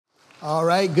All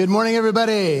right, good morning,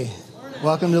 everybody. Morning.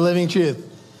 Welcome to Living Truth.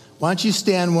 Why don't you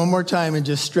stand one more time and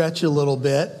just stretch a little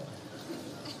bit.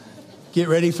 Get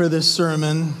ready for this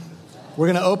sermon. We're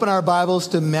going to open our Bibles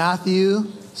to Matthew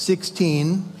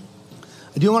 16.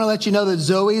 I do want to let you know that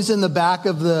Zoe's in the back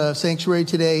of the sanctuary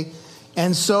today,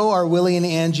 and so are Willie and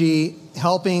Angie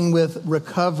helping with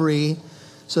recovery.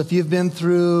 So if you've been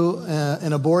through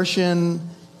an abortion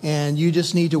and you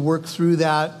just need to work through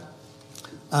that,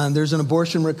 there's an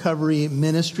abortion recovery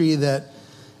ministry that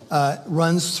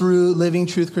runs through Living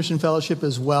Truth Christian Fellowship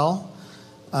as well.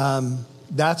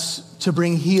 That's to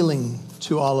bring healing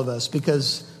to all of us,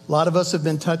 because a lot of us have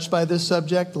been touched by this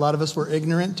subject. A lot of us were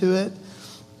ignorant to it,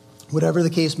 whatever the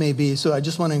case may be. So I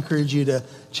just want to encourage you to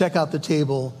check out the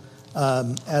table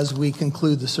as we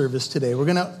conclude the service today. We're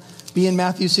going to be in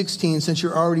Matthew 16. Since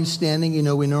you're already standing, you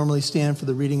know we normally stand for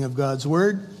the reading of God's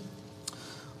Word.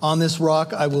 On this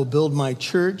rock, I will build my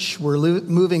church. We're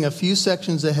moving a few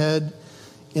sections ahead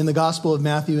in the Gospel of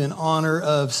Matthew in honor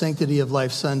of Sanctity of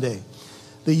Life Sunday.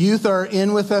 The youth are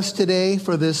in with us today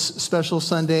for this special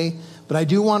Sunday, but I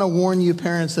do want to warn you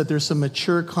parents that there's some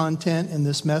mature content in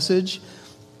this message.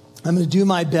 I'm going to do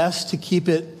my best to keep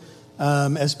it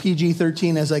as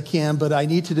PG-13 as I can, but I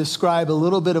need to describe a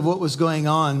little bit of what was going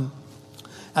on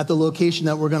at the location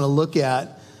that we're going to look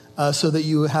at so that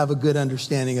you have a good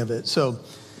understanding of it. So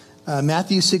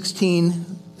Matthew 16,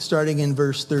 starting in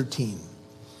verse 13.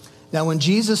 Now, when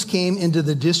Jesus came into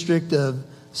the district of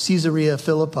Caesarea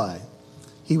Philippi,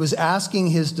 he was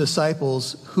asking his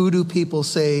disciples, "Who do people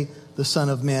say the Son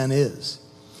of Man is?"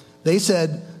 They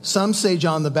said, "Some say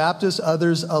John the Baptist,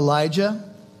 others Elijah,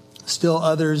 still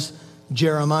others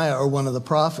Jeremiah or one of the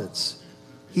prophets."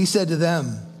 He said to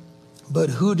them,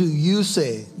 "But who do you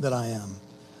say that I am?"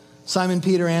 Simon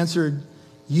Peter answered,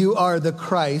 "You are the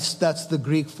Christ." That's the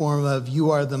Greek form of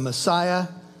 "you are the Messiah,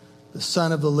 the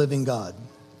Son of the living God."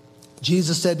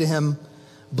 Jesus said to him,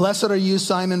 "Blessed are you,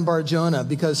 Simon Bar-Jonah,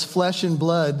 because flesh and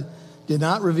blood did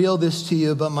not reveal this to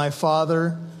you, but my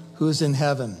Father who is in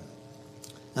heaven.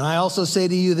 And I also say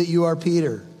to you that you are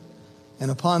Peter,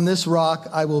 and upon this rock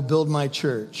I will build my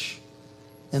church,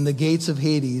 and the gates of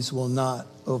Hades will not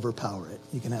overpower it."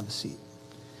 You can have a seat.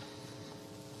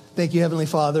 Thank you, Heavenly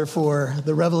Father, for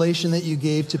the revelation that you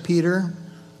gave to Peter.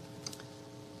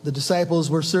 The disciples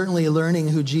were certainly learning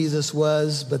who Jesus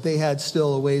was, but they had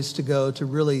still a ways to go to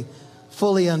really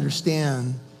fully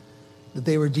understand that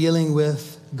they were dealing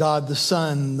with God the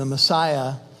Son, the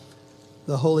Messiah,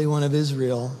 the Holy One of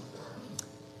Israel.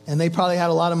 And they probably had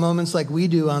a lot of moments like we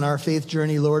do on our faith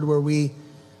journey, Lord, where we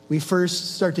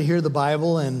first start to hear the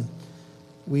Bible and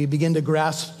we begin to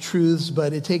grasp truths,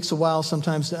 but it takes a while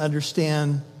sometimes to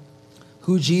understand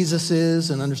who Jesus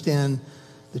is and understand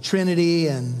the Trinity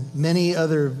and many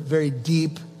other very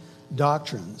deep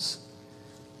doctrines.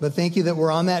 But thank you that we're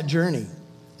on that journey,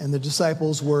 and the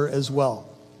disciples were as well.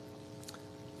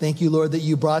 Thank you, Lord, that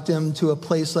you brought them to a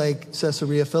place like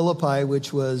Caesarea Philippi,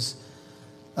 which was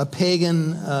a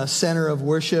pagan center of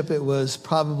worship. It was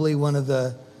probably one of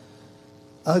the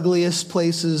ugliest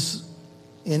places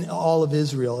in all of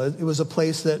Israel. It was a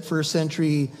place that first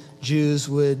century Jews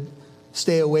would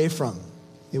stay away from.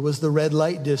 It was the red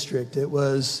light district. It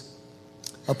was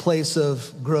a place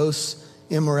of gross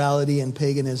immorality and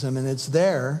paganism. And it's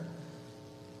there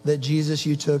that Jesus,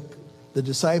 you took the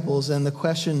disciples. And the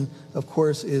question, of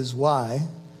course, is why?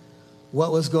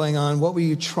 What was going on? What were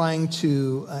you trying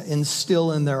to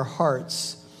instill in their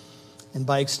hearts, and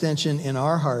by extension in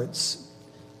our hearts,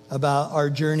 about our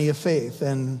journey of faith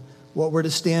and what we're to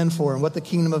stand for and what the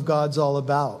kingdom of God's all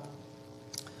about?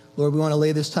 Lord, we want to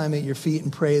lay this time at your feet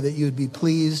and pray that you would be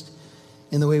pleased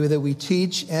in the way that we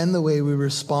teach and the way we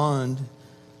respond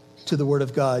to the word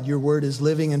of God. Your word is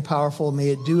living and powerful. May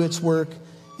it do its work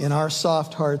in our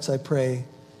soft hearts, I pray,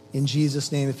 in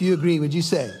Jesus' name. If you agree, would you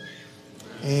say,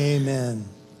 Amen.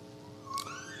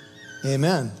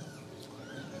 Amen.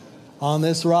 On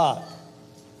this rock,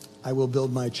 I will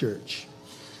build my church.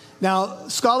 Now,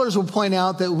 scholars will point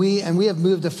out that we have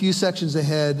moved a few sections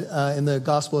ahead in the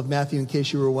Gospel of Matthew, in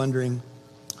case you were wondering,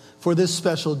 for this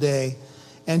special day.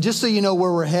 And just so you know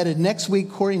where we're headed, next week,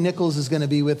 Corey Nichols is going to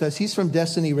be with us. He's from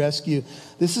Destiny Rescue.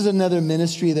 This is another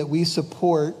ministry that we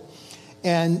support.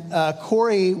 And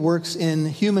Corey works in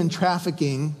human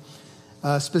trafficking,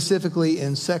 specifically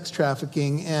in sex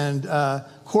trafficking. And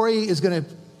Corey is going to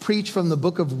preach from the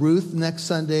book of Ruth next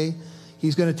Sunday.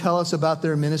 He's going to tell us about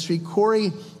their ministry.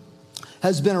 Corey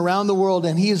has been around the world,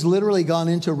 and he has literally gone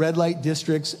into red light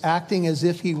districts, acting as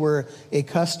if he were a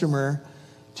customer,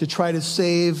 to try to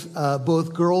save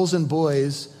both girls and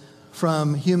boys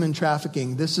from human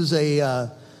trafficking. This is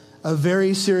a a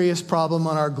very serious problem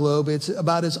on our globe. It's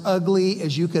about as ugly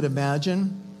as you could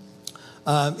imagine.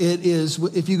 It is,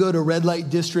 if you go to red light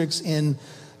districts in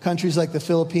countries like the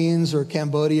Philippines or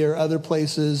Cambodia or other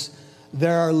places,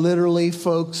 there are literally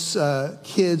folks,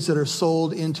 kids that are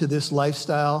sold into this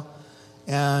lifestyle.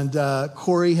 And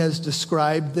Corey has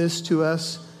described this to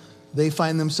us. They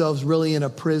find themselves really in a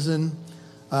prison.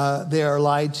 They are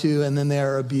lied to, and then they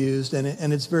are abused,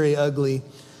 and it's very ugly.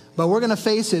 But we're going to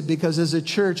face it because as a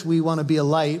church, we want to be a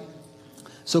light.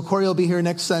 So Corey will be here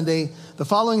next Sunday. The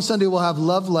following Sunday, we'll have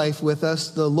Love Life with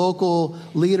us. The local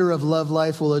leader of Love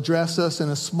Life will address us in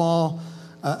a small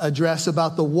address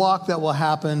about the walk that will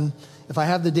happen. If I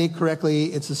have the date correctly,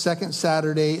 it's the second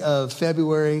Saturday of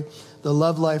February, the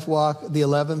Love Life Walk, the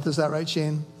 11th. Is that right,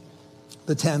 Shane?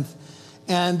 The 10th.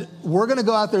 And we're going to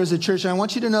go out there as a church. And I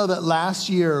want you to know that last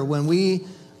year when we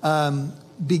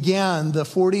began the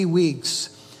 40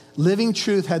 weeks, Living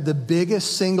Truth had the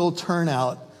biggest single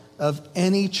turnout of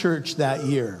any church that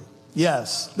year.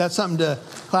 Yes, that's something to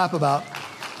clap about.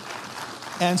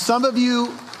 And some of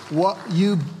you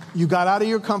got out of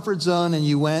your comfort zone and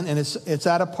you went, and it's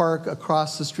at a park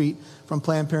across the street from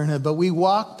Planned Parenthood. But we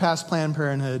walked past Planned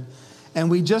Parenthood, and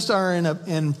we just are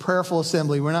in prayerful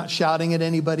assembly. We're not shouting at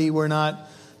anybody. We're not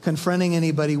confronting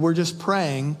anybody. We're just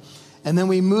praying. And then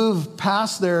we move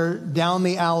past there down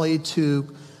the alley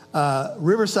to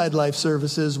Riverside Life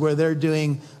Services, where they're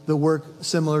doing the work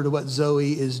similar to what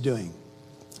Zoe is doing.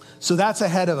 So that's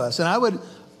ahead of us. And I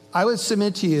would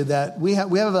submit to you that we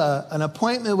have an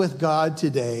appointment with God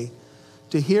today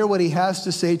to hear what he has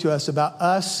to say to us about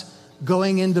us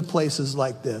going into places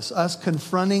like this, us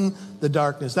confronting the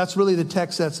darkness. That's really the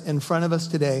text that's in front of us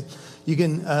today. You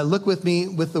can look with me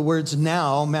with the words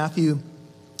now, Matthew,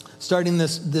 starting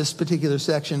this particular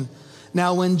section.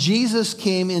 Now, when Jesus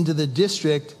came into the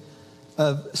district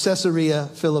of Caesarea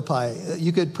Philippi,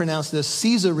 you could pronounce this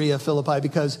Caesarea Philippi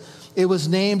because it was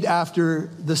named after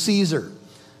the Caesar,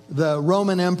 the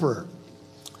Roman emperor.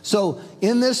 So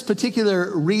in this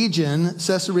particular region,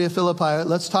 Caesarea Philippi,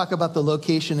 let's talk about the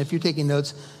location. If you're taking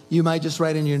notes, you might just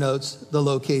write in your notes the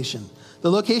location. The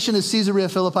location is Caesarea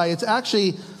Philippi. It's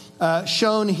actually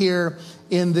shown here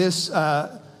in this.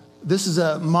 This is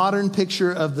a modern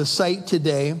picture of the site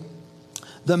today.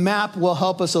 The map will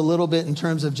help us a little bit in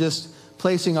terms of just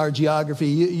placing our geography.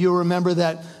 You'll remember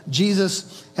that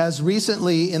Jesus has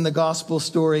recently in the gospel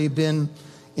story been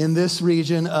in this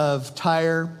region of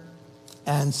Tyre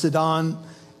and Sidon,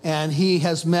 and he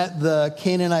has met the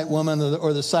Canaanite woman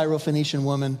or the Syrophoenician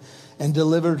woman and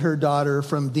delivered her daughter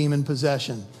from demon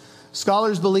possession.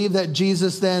 Scholars believe that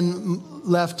Jesus then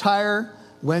left Tyre,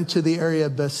 went to the area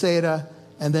of Bethsaida,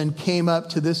 and then came up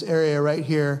to this area right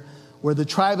here where the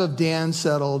tribe of Dan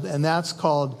settled, and that's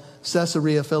called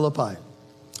Caesarea Philippi.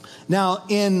 Now,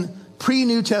 in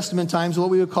pre-New Testament times, what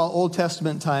we would call Old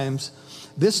Testament times,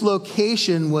 this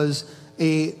location was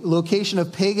a location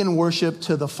of pagan worship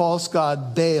to the false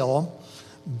god Baal,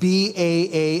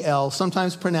 B-A-A-L,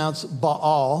 sometimes pronounced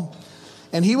Baal.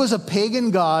 And he was a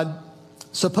pagan god,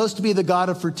 supposed to be the god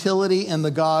of fertility and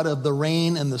the god of the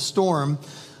rain and the storm.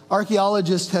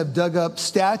 Archaeologists have dug up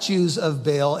statues of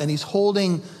Baal, and he's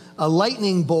holding a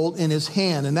lightning bolt in his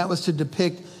hand, and that was to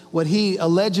depict what he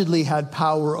allegedly had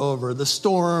power over, the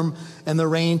storm and the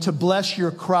rain, to bless your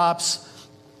crops.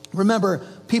 Remember,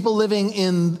 people living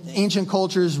in ancient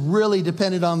cultures really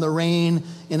depended on the rain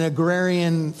in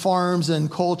agrarian farms and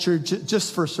culture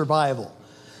just for survival.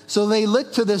 So they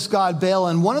looked to this god Baal,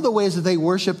 and one of the ways that they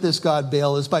worship this god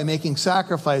Baal is by making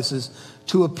sacrifices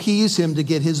to appease him to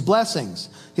get his blessings,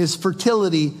 his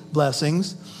fertility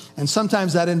blessings. And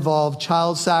sometimes that involved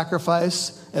child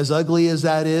sacrifice, as ugly as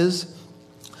that is.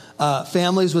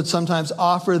 Families would sometimes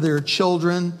offer their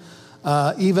children,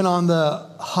 even on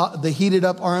the heated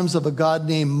up arms of a god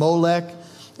named Molech,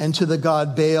 and to the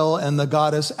god Baal and the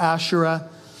goddess Asherah.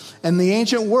 In the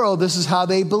ancient world, this is how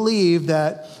they believed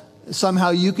that somehow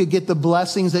you could get the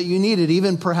blessings that you needed,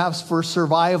 even perhaps for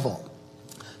survival.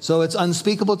 So it's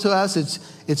unspeakable to us.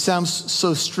 It sounds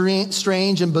so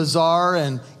strange and bizarre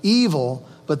and evil,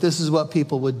 but this is what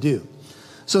people would do.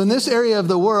 So in this area of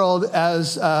the world,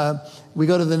 as we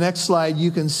go to the next slide,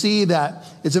 you can see that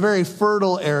it's a very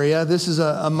fertile area. This is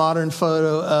a modern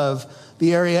photo of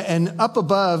the area. And up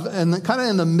above, and kind of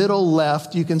in the middle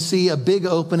left, you can see a big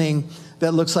opening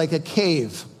that looks like a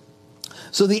cave.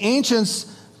 So the ancients,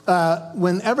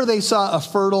 whenever they saw a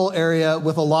fertile area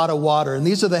with a lot of water, and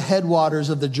these are the headwaters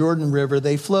of the Jordan River,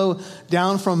 they flow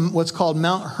down from what's called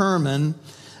Mount Hermon,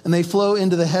 and they flow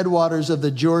into the headwaters of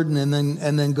the Jordan and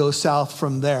then go south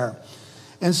from there.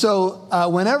 And so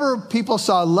whenever people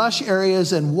saw lush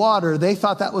areas and water, they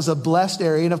thought that was a blessed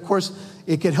area. And of course,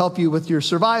 it could help you with your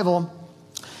survival.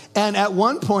 And at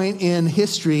one point in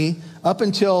history, up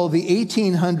until the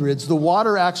 1800s, the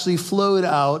water actually flowed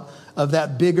out of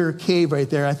that bigger cave right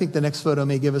there. I think the next photo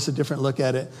may give us a different look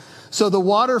at it. So the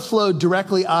water flowed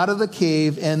directly out of the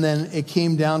cave, and then it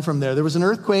came down from there. There was an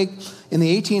earthquake in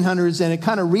the 1800s, and it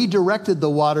kind of redirected the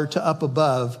water to up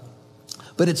above,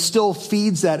 but it still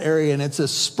feeds that area, and it's a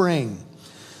spring.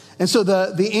 And so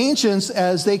the ancients,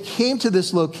 as they came to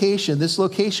this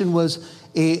location was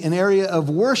an area of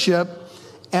worship,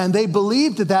 and they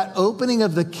believed that that opening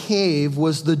of the cave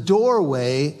was the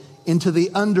doorway into the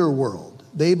underworld.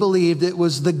 They believed it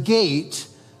was the gate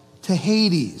to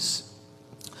Hades.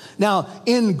 Now,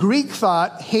 in Greek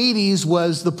thought, Hades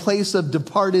was the place of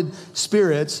departed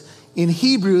spirits. In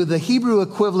Hebrew, the Hebrew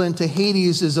equivalent to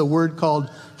Hades is a word called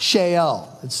Sheol.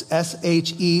 It's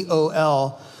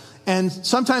S-H-E-O-L. And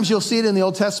sometimes you'll see it in the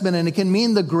Old Testament, and it can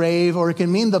mean the grave, or it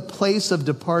can mean the place of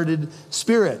departed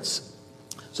spirits.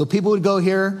 So people would go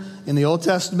here in the Old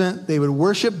Testament, they would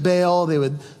worship Baal, they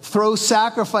would throw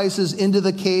sacrifices into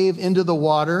the cave, into the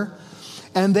water,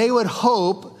 and they would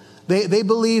hope, they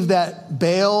believed that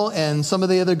Baal and some of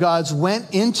the other gods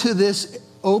went into this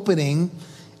opening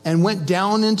and went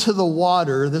down into the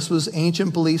water. This was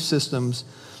ancient belief systems.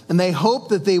 And they hoped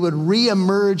that they would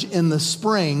reemerge in the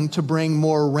spring to bring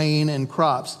more rain and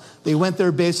crops. They went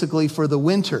there basically for the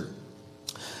winter.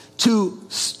 To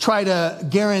try to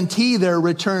guarantee their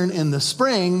return in the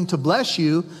spring, to bless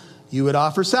you, you would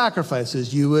offer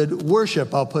sacrifices. You would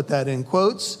worship, I'll put that in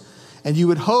quotes. And you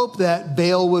would hope that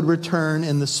Baal would return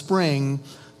in the spring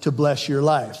to bless your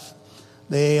life.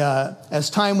 They,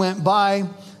 as time went by,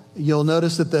 you'll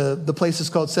notice that the place is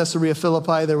called Caesarea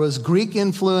Philippi. There was Greek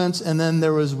influence, and then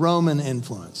there was Roman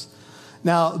influence.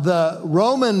 Now, the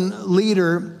Roman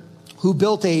leader who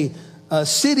built a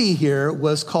city here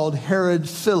was called Herod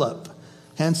Philip,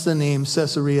 hence the name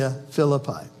Caesarea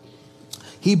Philippi.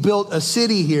 He built a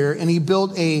city here, and he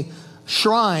built a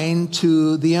shrine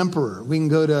to the emperor. We can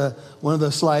go to one of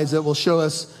the slides that will show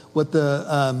us what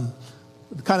the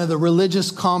kind of the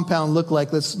religious compound looked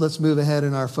like. Let's move ahead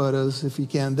in our photos if you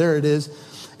can. There it is.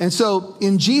 And so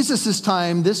in Jesus'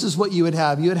 time, this is what you would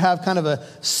have. You would have kind of a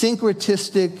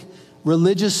syncretistic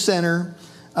religious center.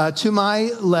 To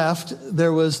my left,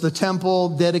 there was the temple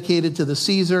dedicated to the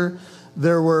Caesar.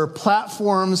 There were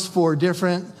platforms for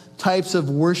different types of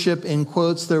worship, in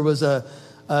quotes. There was a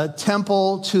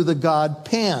temple to the god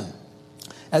Pan.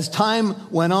 As time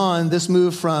went on, this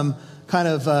moved from kind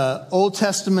of Old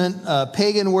Testament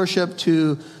pagan worship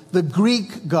to the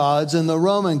Greek gods and the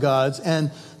Roman gods.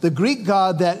 And the Greek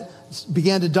god that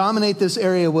began to dominate this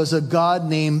area was a god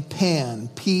named Pan,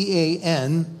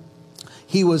 P-A-N.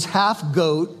 He was half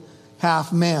goat,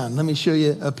 half man. Let me show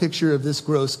you a picture of this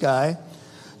gross guy.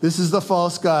 This is the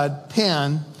false god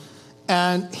Pan.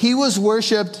 And he was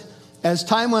worshipped as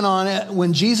time went on.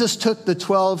 When Jesus took the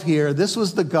 12 here, this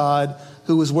was the god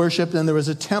who was worshipped, and there was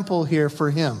a temple here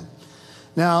for him.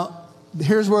 Now,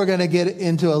 here's where we're going to get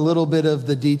into a little bit of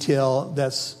the detail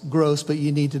that's gross, but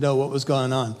you need to know what was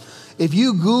going on. If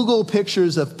you Google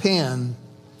pictures of Pan,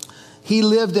 he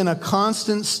lived in a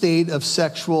constant state of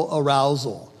sexual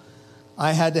arousal.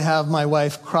 I had to have my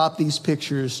wife crop these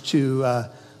pictures to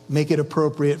make it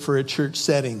appropriate for a church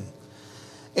setting.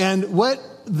 And what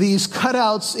these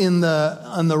cutouts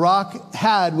on the rock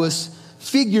had was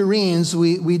figurines.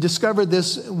 We discovered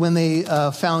this when they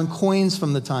found coins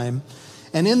from the time.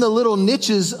 And in the little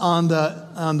niches on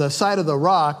the side of the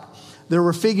rock, there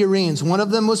were figurines. One of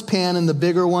them was Pan, and the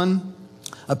bigger one,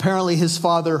 apparently his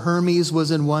father Hermes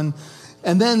was in one.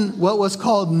 And then what was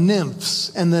called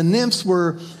nymphs. And the nymphs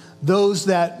were those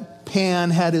that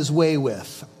Pan had his way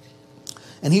with.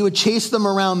 And he would chase them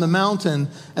around the mountain.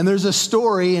 And there's a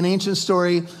story, an ancient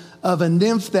story, of a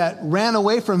nymph that ran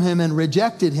away from him and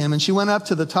rejected him. And she went up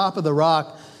to the top of the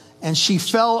rock, and she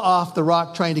fell off the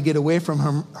rock trying to get away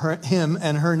from him,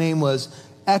 and her name was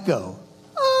Echo.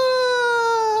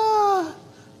 Ah,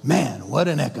 man, what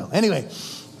an echo. Anyway,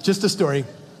 just a story.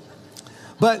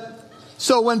 But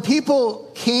so when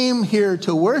people came here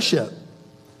to worship,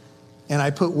 and I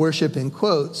put worship in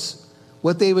quotes,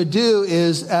 what they would do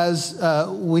is, as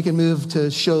we can move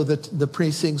to show the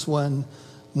precincts one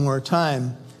more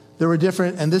time, there were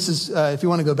different, and this is, if you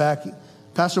want to go back,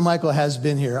 Pastor Michael has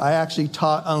been here. I actually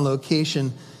taught on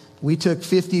location. We took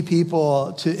 50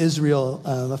 people to Israel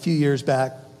a few years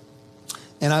back,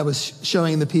 and I was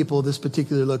showing the people this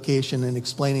particular location and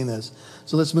explaining this.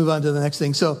 So let's move on to the next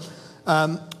thing. So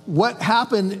what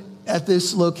happened at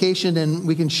this location, and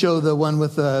we can show the one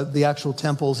with the actual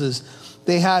temples, is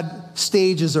they had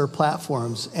stages or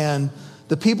platforms, and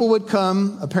The people would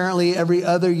come, apparently every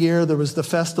other year there was the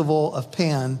festival of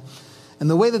Pan. And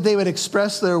the way that they would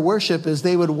express their worship is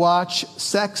they would watch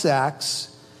sex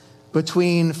acts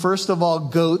between, first of all,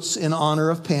 goats in honor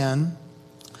of Pan.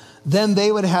 Then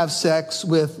they would have sex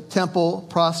with temple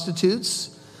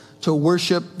prostitutes to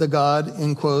worship the god,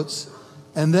 in quotes.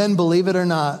 And then, believe it or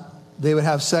not, they would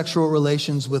have sexual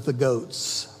relations with the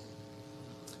goats.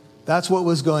 That's what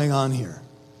was going on here.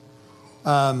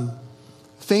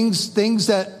 Things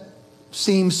that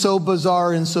seem so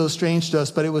bizarre and so strange to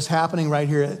us, but it was happening right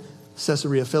here at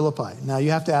Caesarea Philippi. Now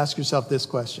you have to ask yourself this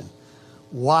question.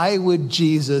 Why would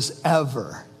Jesus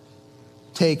ever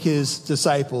take his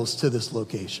disciples to this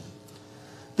location?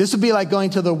 This would be like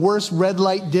going to the worst red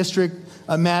light district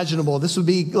imaginable. This would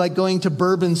be like going to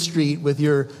Bourbon Street with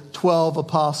your 12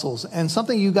 apostles. And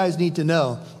something you guys need to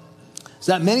know is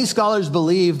that many scholars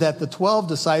believe that the 12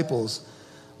 disciples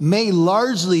may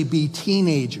largely be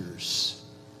teenagers.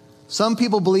 Some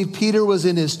people believe Peter was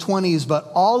in his 20s,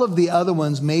 but all of the other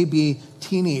ones may be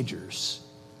teenagers.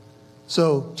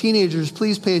 So teenagers,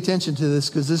 please pay attention to this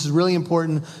because this is really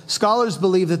important. Scholars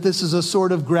believe that this is a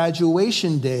sort of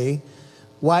graduation day.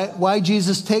 Why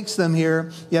Jesus takes them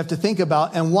here, you have to think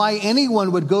about, and why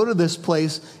anyone would go to this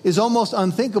place is almost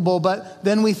unthinkable, but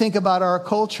then we think about our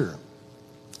culture.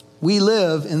 We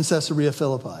live in Caesarea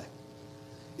Philippi.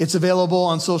 It's available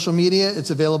on social media. It's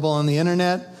available on the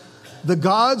internet. The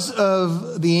gods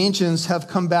of the ancients have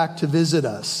come back to visit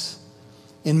us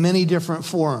in many different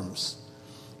forms.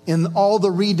 In all the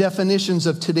redefinitions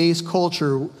of today's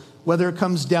culture, whether it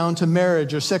comes down to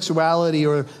marriage or sexuality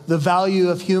or the value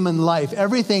of human life,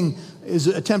 everything is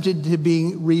attempted to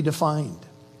be redefined.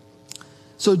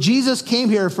 So Jesus came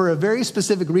here for a very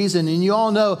specific reason. And you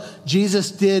all know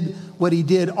Jesus did what he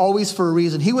did always for a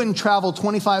reason. He wouldn't travel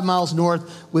 25 miles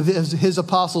north with his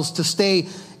apostles to stay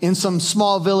in some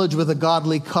small village with a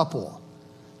godly couple.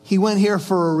 He went here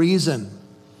for a reason.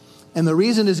 And the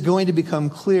reason is going to become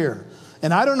clear.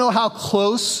 And I don't know how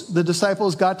close the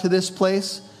disciples got to this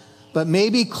place, but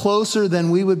maybe closer than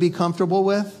we would be comfortable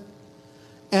with.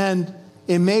 And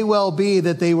it may well be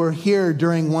that they were here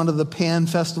during one of the Pan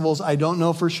festivals. I don't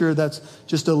know for sure. That's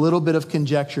just a little bit of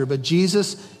conjecture. But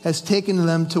Jesus has taken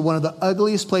them to one of the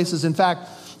ugliest places. In fact,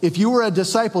 if you were a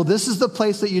disciple, this is the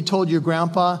place that you told your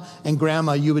grandpa and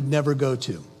grandma you would never go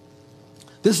to.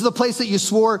 This is the place that you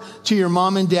swore to your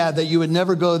mom and dad that you would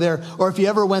never go there. Or if you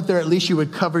ever went there, at least you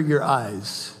would cover your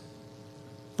eyes.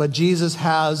 But Jesus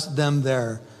has them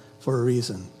there for a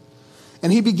reason.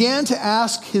 And he began to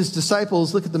ask his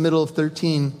disciples, look at the middle of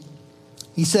 13.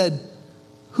 He said,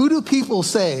 "Who do people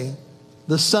say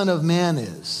the Son of Man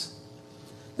is?"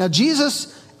 Now Jesus,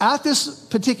 at this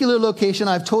particular location,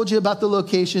 I've told you about the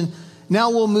location. Now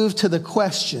we'll move to the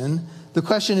question. The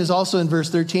question is also in verse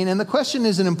 13, and the question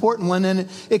is an important one, and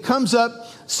it comes up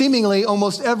seemingly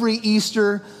almost every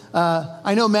Easter.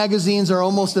 I know magazines are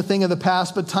almost a thing of the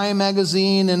past, but Time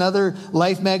magazine and other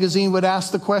Life magazine would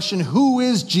ask the question, who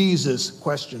is Jesus? ?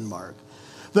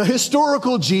 The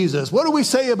historical Jesus. What do we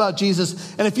say about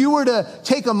Jesus? And if you were to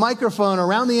take a microphone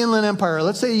around the Inland Empire,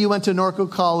 let's say you went to Norco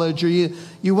College or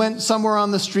you went somewhere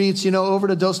on the streets, over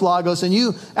to Dos Lagos, and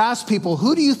you asked people,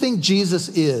 who do you think Jesus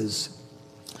is?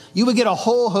 You would get a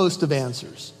whole host of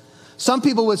answers. Some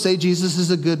people would say Jesus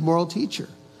is a good moral teacher.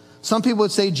 Some people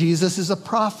would say Jesus is a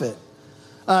prophet.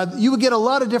 You would get a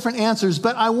lot of different answers,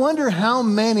 but I wonder how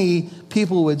many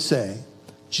people would say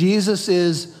Jesus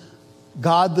is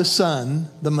God the Son,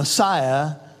 the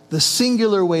Messiah, the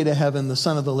singular way to heaven, the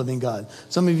Son of the living God.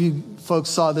 Some of you folks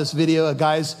saw this video. A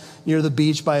guy's near the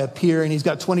beach by a pier, and he's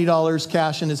got $20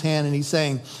 cash in his hand, and he's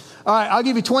saying, "All right, I'll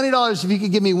give you $20 if you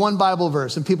could give me one Bible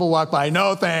verse." And people walk by,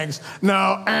 "No, thanks.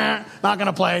 No, not going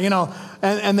to play,"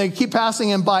 And they keep passing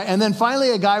him by. And then finally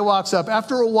a guy walks up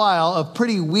after a while of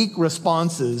pretty weak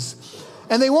responses.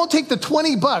 And they won't take the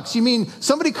 $20. You mean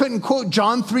somebody couldn't quote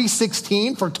John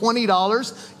 3:16 for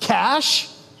 $20 cash?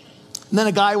 And then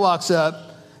a guy walks up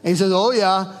and he says, "Oh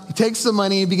yeah." He takes the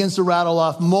money and begins to rattle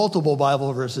off multiple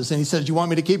Bible verses. And he says, "Do you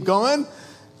want me to keep going?"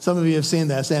 Some of you have seen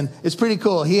this, and it's pretty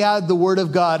cool. He had the Word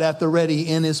of God at the ready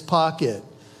in his pocket,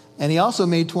 and he also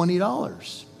made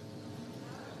 $20.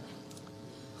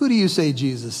 Who do you say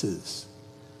Jesus is?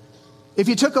 If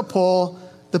you took a poll,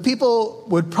 the people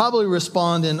would probably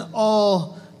respond in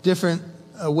all different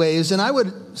ways, and I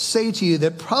would say to you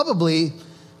that probably,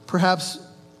 perhaps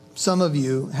some of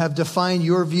you have defined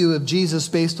your view of Jesus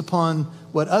based upon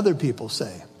what other people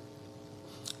say.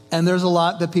 And there's a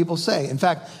lot that people say. In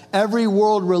fact, every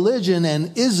world religion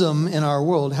and ism in our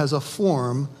world has a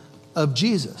form of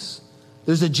Jesus.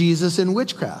 There's a Jesus in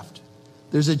witchcraft.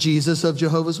 There's a Jesus of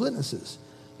Jehovah's Witnesses.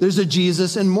 There's a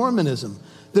Jesus in Mormonism.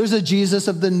 There's a Jesus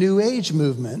of the New Age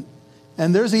movement.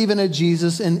 And there's even a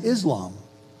Jesus in Islam.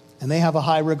 And they have a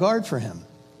high regard for him.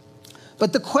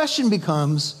 But the question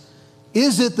becomes,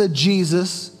 is it the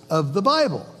Jesus of the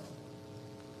Bible?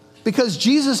 Because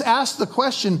Jesus asked the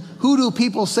question, who do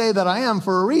people say that I am,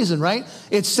 for a reason, right?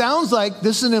 It sounds like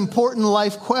this is an important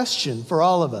life question for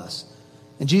all of us.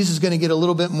 And Jesus is going to get a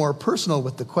little bit more personal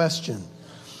with the question.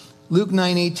 Luke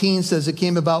 9:18 says it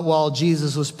came about while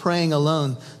Jesus was praying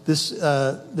alone.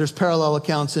 There's parallel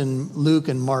accounts in Luke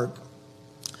and Mark.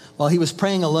 While he was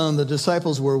praying alone, the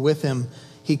disciples were with him.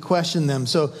 He questioned them.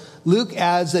 So Luke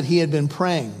adds that he had been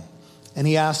praying. And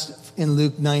he asked in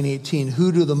Luke 9:18,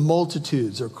 who do the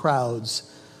multitudes or crowds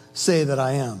say that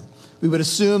I am? We would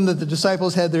assume that the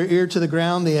disciples had their ear to the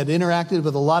ground. They had interacted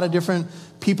with a lot of different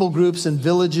people groups and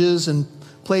villages and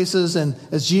places. And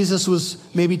as Jesus was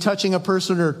maybe touching a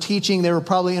person or teaching, they were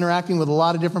probably interacting with a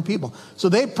lot of different people. So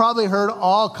they probably heard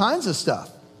all kinds of stuff.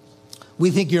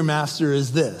 We think your master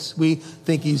is this. We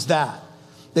think he's that.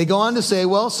 They go on to say,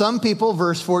 well, some people,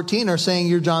 verse 14, are saying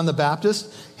you're John the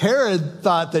Baptist. Herod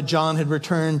thought that John had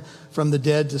returned from the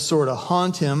dead to sort of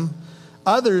haunt him.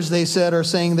 Others, they said, are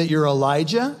saying that you're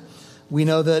Elijah. We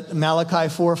know that Malachi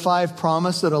 4:5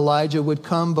 promised that Elijah would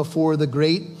come before the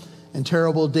great and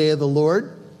terrible day of the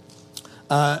Lord.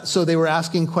 So they were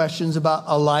asking questions about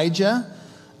Elijah.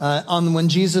 When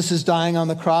Jesus is dying on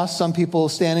the cross, some people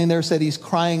standing there said he's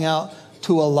crying out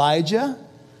to Elijah.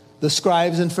 The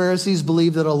scribes and Pharisees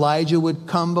believed that Elijah would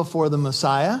come before the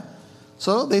Messiah.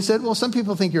 So they said, well, some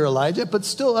people think you're Elijah, but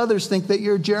still others think that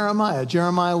you're Jeremiah.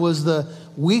 Jeremiah was the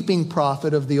weeping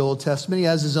prophet of the Old Testament. He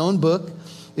has his own book.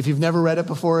 If you've never read it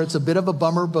before, it's a bit of a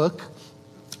bummer book.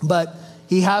 But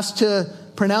he has to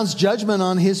pronounce judgment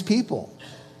on his people.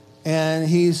 And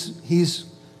he's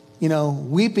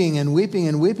weeping and weeping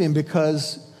and weeping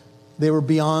because they were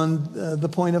beyond the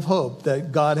point of hope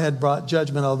that God had brought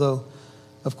judgment, although,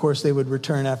 of course, they would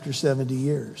return after 70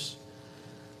 years.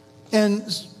 And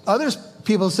others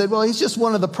people said, well, he's just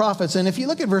one of the prophets. And if you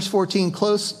look at verse 14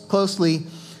 closely,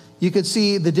 you could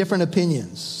see the different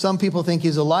opinions. Some people think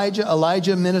he's Elijah.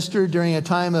 Elijah ministered during a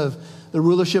time of the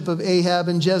rulership of Ahab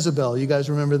and Jezebel. You guys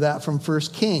remember that from 1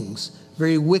 Kings.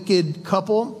 Very wicked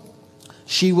couple.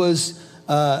 She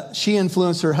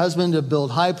influenced her husband to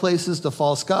build high places to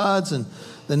false gods, and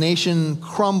the nation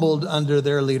crumbled under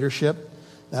their leadership.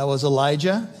 That was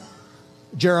Elijah.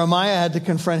 Jeremiah had to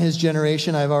confront his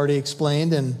generation, I've already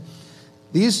explained. And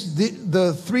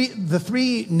the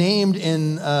three named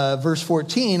in verse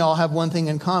 14 all have one thing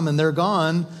in common. They're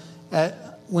gone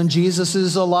when Jesus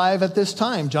is alive at this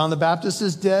time. John the Baptist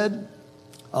is dead.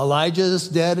 Elijah is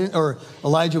dead, or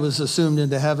Elijah was assumed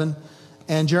into heaven.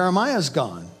 And Jeremiah's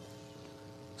gone.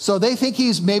 So they think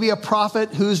he's maybe a prophet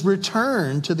who's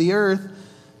returned to the earth.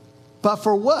 But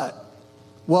for what?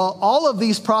 Well, all of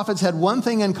these prophets had one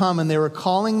thing in common. They were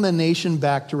calling the nation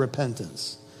back to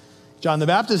repentance. John the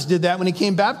Baptist did that when he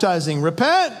came baptizing.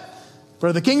 Repent,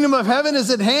 for the kingdom of heaven is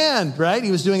at hand, right?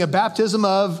 He was doing a baptism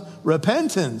of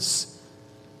repentance.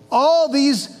 All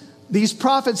these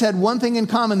prophets had one thing in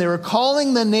common. They were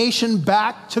calling the nation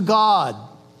back to God,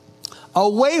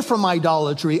 away from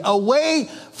idolatry, away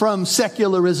from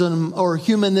secularism or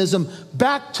humanism,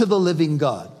 back to the living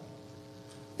God.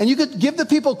 And you could give the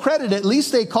people credit. At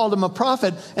least they called him a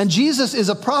prophet. And Jesus is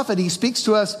a prophet. He speaks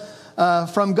to us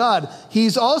from God.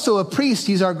 He's also a priest.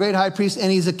 He's our great high priest,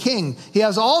 and he's a king. He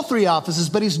has all three offices,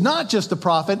 but he's not just a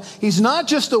prophet. He's not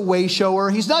just a way shower.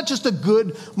 He's not just a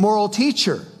good moral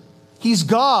teacher. He's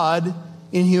God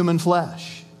in human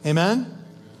flesh. Amen?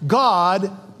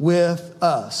 God with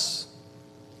us.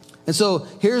 And so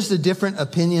here's the different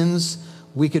opinions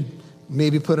we could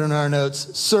maybe put in our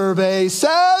notes. Survey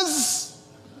says...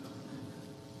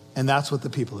 And that's what the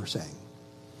people are saying.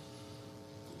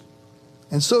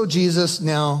 And so Jesus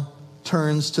now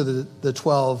turns to the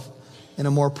 12 in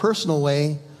a more personal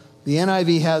way. The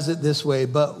NIV has it this way,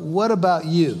 but what about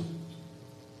you?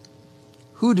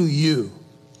 Who do you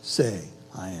say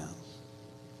I am?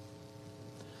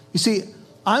 You see,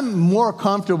 I'm more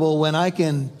comfortable when I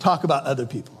can talk about other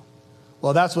people.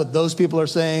 Well, that's what those people are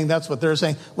saying. That's what they're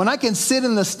saying. When I can sit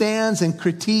in the stands and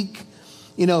critique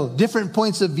different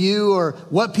points of view or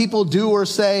what people do or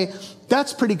say,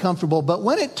 that's pretty comfortable. But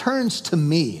when it turns to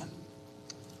me,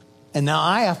 and now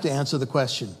I have to answer the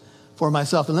question for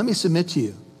myself, and let me submit to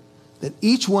you that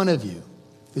each one of you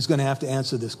is going to have to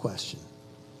answer this question.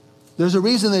 There's a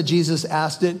reason that Jesus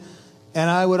asked it, and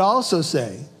I would also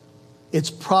say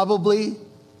it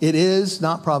is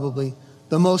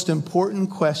the most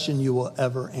important question you will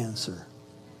ever answer.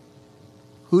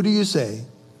 Who do you say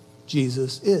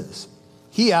Jesus is?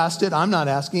 He asked it. I'm not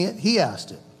asking it. He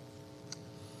asked it.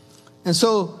 And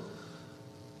so,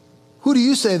 who do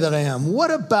you say that I am? What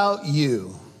about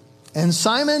you? And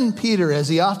Simon Peter, as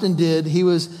he often did, he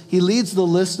leads the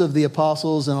list of the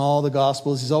apostles in all the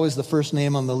Gospels. He's always the first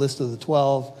name on the list of the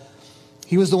 12.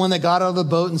 He was the one that got out of the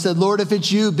boat and said, Lord, if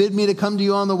it's you, bid me to come to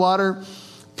you on the water.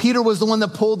 Peter was the one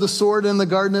that pulled the sword in the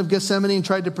Garden of Gethsemane and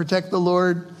tried to protect the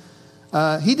Lord.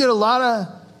 He did a lot of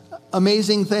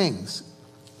amazing things.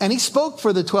 And he spoke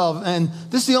for the 12. And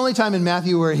this is the only time in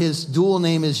Matthew where his dual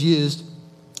name is used.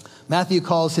 Matthew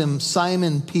calls him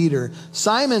Simon Peter.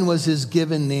 Simon was his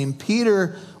given name.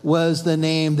 Peter was the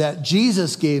name that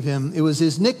Jesus gave him. It was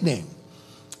his nickname.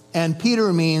 And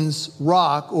Peter means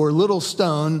rock or little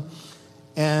stone.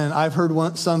 And I've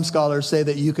heard some scholars say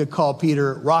that you could call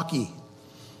Peter Rocky.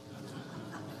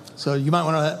 So you might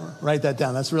want to write that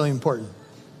down. That's really important.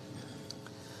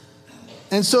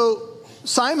 And so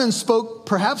Simon spoke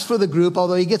perhaps for the group,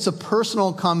 although he gets a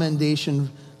personal commendation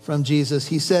from Jesus.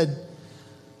 He said,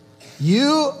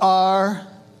 you are,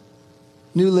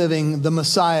 New Living, the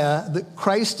Messiah.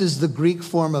 Christ is the Greek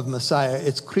form of Messiah.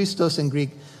 It's Christos in Greek.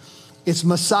 It's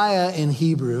Messiah in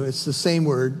Hebrew. It's the same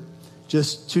word,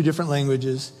 just two different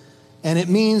languages. And it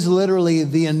means literally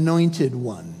the anointed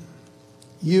one.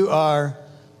 You are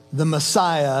the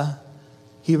Messiah.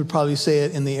 He would probably say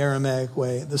it in the Aramaic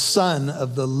way, the Son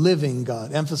of the living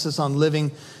God. Emphasis on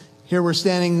living. Here we're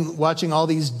standing watching all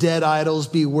these dead idols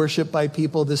be worshiped by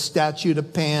people, this statue to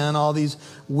Pan, all these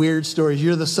weird stories.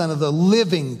 You're the Son of the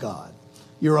living God.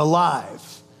 You're alive.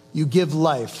 You give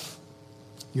life.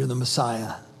 You're the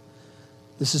Messiah.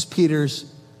 This is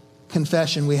Peter's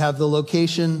confession. We have the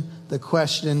location, the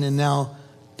question, and now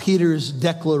Peter's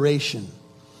declaration.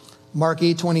 Mark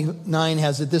 8:29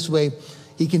 has it this way.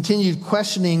 He continued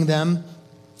questioning them.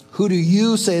 Who do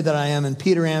you say that I am? And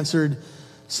Peter answered,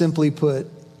 simply put,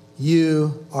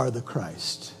 you are the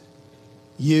Christ.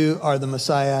 You are the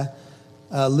Messiah.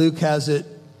 Luke has it,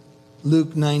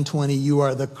 Luke 9:20, you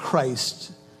are the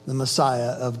Christ, the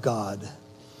Messiah of God.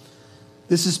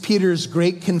 This is Peter's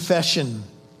great confession,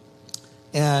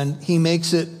 and he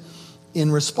makes it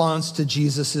in response to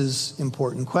Jesus'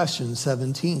 important question,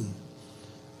 17.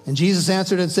 And Jesus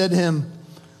answered and said to him,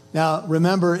 now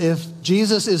remember, if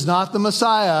Jesus is not the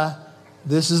Messiah,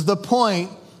 this is the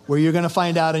point where you're going to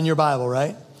find out in your Bible,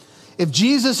 right? If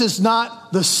Jesus is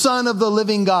not the Son of the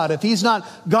living God, if he's not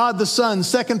God the Son,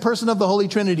 second person of the Holy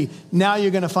Trinity, now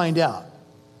you're going to find out.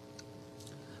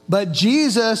 But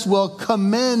Jesus will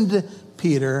commend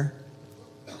Peter.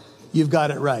 You've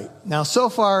got it right. Now, so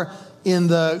far in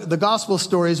the gospel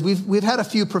stories, we've had a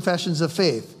few professions of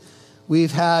faith.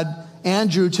 We've had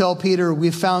Andrew tell Peter,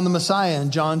 we've found the Messiah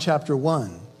in John chapter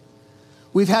 1.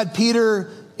 We've had Peter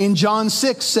in John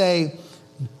 6 say,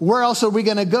 where else are we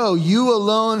going to go? You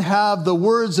alone have the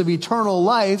words of eternal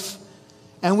life,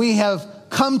 and we have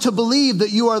come to believe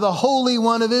that you are the Holy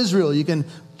One of Israel. You can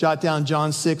jot down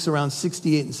John 6 around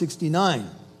 68 and 69.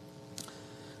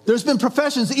 There's been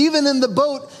professions, even in the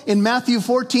boat in Matthew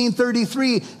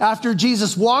 14:33, after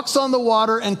Jesus walks on the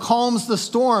water and calms the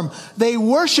storm. They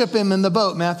worship him in the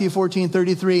boat, Matthew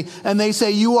 14:33, and they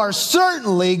say, you are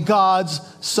certainly God's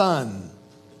Son.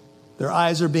 Their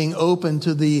eyes are being opened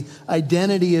to the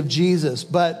identity of Jesus,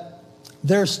 but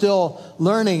they're still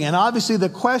learning. And obviously the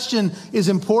question is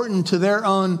important to their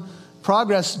own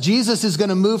progress. Jesus is going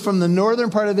to move from the northern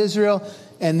part of Israel,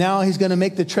 and now he's going to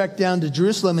make the trek down to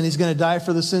Jerusalem, and he's going to die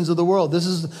for the sins of the world. This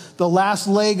is the last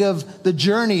leg of the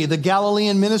journey. The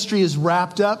Galilean ministry is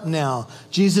wrapped up now.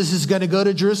 Jesus is going to go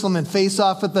to Jerusalem and face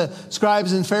off with the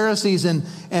scribes and Pharisees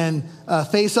and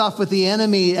face off with the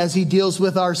enemy as he deals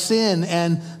with our sin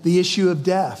and the issue of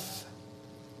death.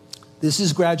 This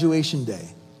is graduation day.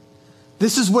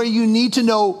 This is where you need to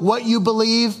know what you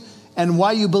believe and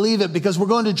why you believe it, because we're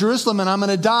going to Jerusalem and I'm going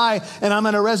to die and I'm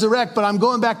going to resurrect, but I'm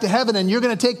going back to heaven and you're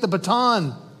going to take the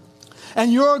baton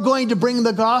and you're going to bring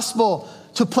the gospel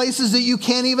to places that you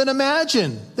can't even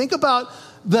imagine. Think about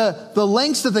the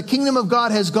lengths that the kingdom of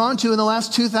God has gone to in the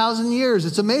last 2,000 years.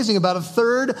 It's amazing. About a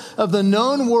third of the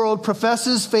known world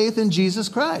professes faith in Jesus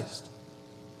Christ.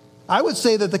 I would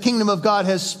say that the kingdom of God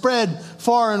has spread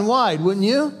far and wide, wouldn't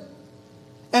you?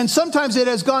 And sometimes it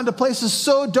has gone to places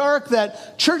so dark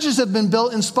that churches have been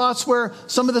built in spots where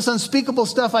some of this unspeakable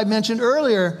stuff I mentioned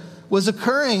earlier was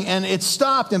occurring, and it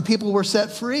stopped and people were set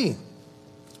free.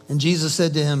 And Jesus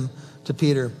said to him, to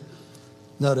Peter,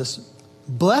 notice,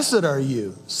 blessed are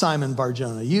you, Simon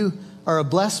Bar-Jonah. You are a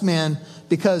blessed man,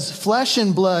 because flesh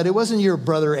and blood, it wasn't your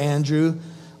brother Andrew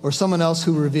or someone else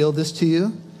who revealed this to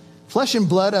you. Flesh and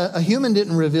blood, a human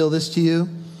didn't reveal this to you,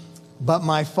 but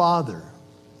my Father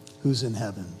who's in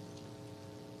heaven.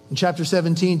 In chapter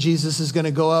 17, Jesus is going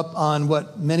to go up on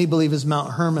what many believe is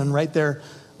Mount Hermon, right there,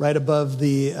 right above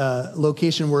the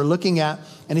location we're looking at.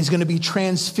 And he's going to be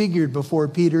transfigured before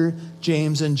Peter,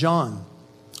 James, and John.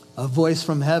 A voice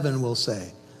from heaven will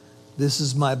say, "This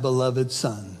is my beloved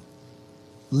Son.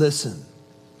 Listen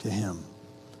to him."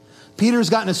 Peter's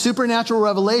gotten a supernatural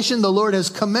revelation. The Lord has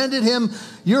commended him.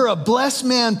 "You're a blessed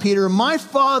man, Peter. My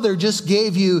Father just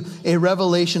gave you a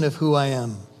revelation of who I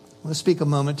am." I want to speak a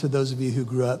moment to those of you who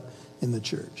grew up in the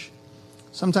church.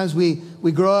 Sometimes we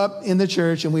grow up in the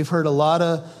church and we've heard a lot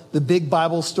of the big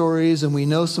Bible stories and we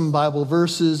know some Bible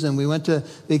verses and we went to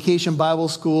vacation Bible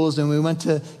schools and we went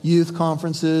to youth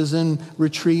conferences and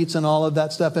retreats and all of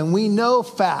that stuff. And we know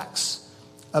facts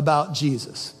about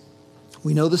Jesus.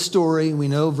 We know the story, we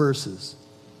know verses.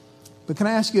 But can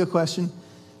I ask you a question?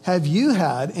 Have you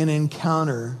had an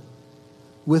encounter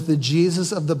with the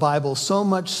Jesus of the Bible so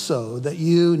much so that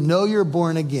you know you're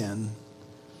born again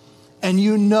and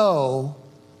you know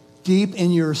deep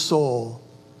in your soul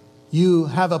you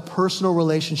have a personal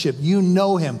relationship? You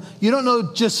know him. You don't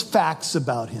know just facts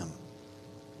about him.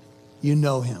 You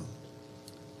know him.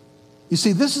 You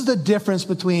see, this is the difference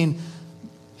between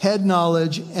head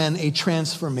knowledge and a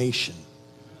transformation.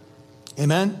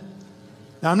 Amen?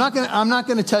 Now, I'm not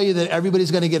going to tell you that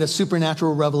everybody's going to get a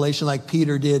supernatural revelation like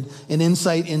Peter did, an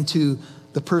insight into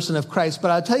the person of Christ. But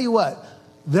I'll tell you what,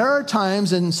 there are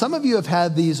times, and some of you have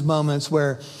had these moments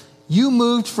where you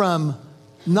moved from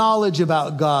knowledge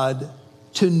about God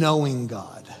to knowing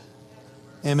God.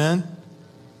 Amen?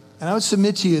 And I would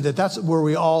submit to you that that's where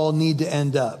we all need to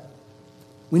end up.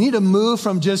 We need to move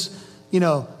from just,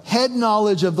 head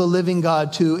knowledge of the living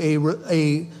God to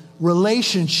a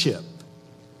relationship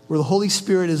where the Holy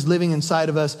Spirit is living inside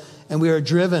of us and we are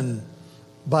driven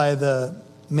by the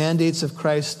mandates of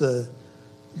Christ, the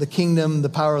kingdom, the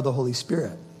power of the Holy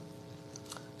Spirit.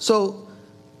 So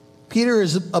Peter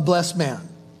is a blessed man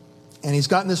and he's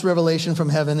gotten this revelation from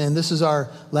heaven, and this is our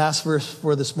last verse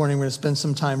for this morning. We're going to spend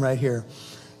some time right here.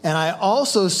 And I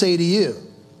also say to you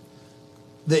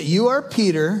that you are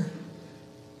Peter,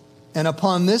 and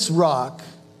upon this rock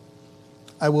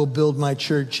I will build my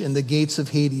church, and the gates of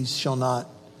Hades shall not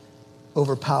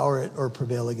overpower it or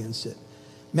prevail against it.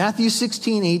 Matthew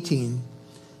 16:18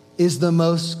 is the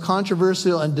most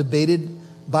controversial and debated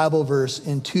Bible verse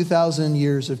in 2,000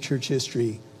 years of church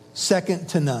history, second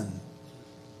to none.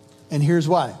 And here's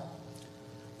why.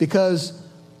 Because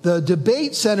the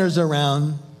debate centers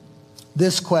around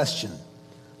this question: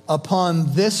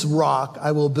 upon this rock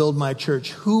I will build my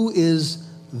church. Who is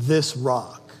this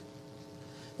rock?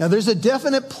 Now there's a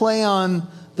definite play on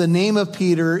the name of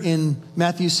Peter in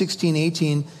Matthew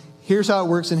 16:18. Here's how it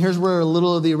works, and here's where a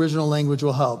little of the original language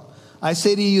will help. I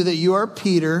say to you that you are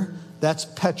Peter, that's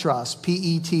Petros,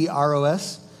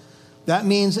 Petros. That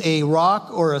means a rock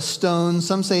or a stone.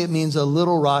 Some say it means a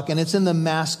little rock, and it's in the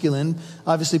masculine.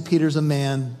 Obviously, Peter's a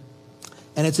man,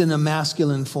 and it's in the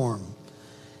masculine form.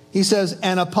 He says,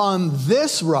 and upon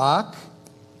this rock,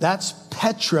 that's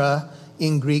Petra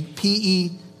in Greek, Petra.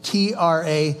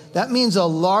 That means a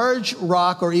large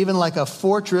rock, or even like a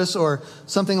fortress, or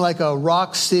something like a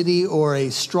rock city or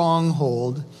a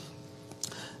stronghold.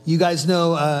 You guys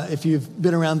know, if you've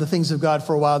been around the things of God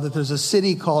for a while, that there's a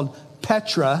city called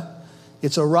Petra.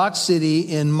 It's a rock city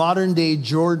in modern day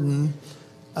Jordan,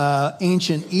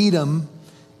 ancient Edom.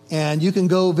 And you can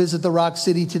go visit the rock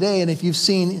city today. And if you've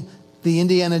seen the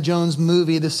Indiana Jones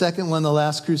movie, the second one, The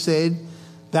Last Crusade,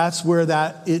 that's where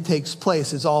it takes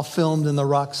place. It's all filmed in the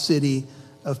rock city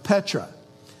of Petra.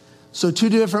 So two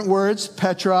different words,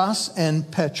 Petros and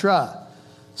Petra.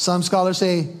 Some scholars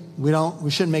say we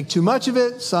shouldn't make too much of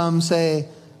it. Some say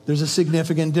there's a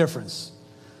significant difference.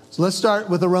 So let's start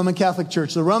with the Roman Catholic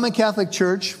Church. The Roman Catholic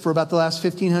Church, for about the last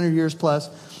 1,500 years plus,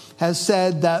 has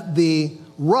said that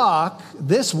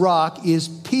this rock is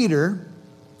Peter.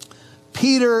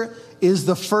 Peter is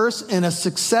the first in a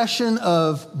succession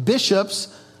of bishops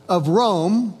of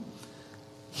Rome.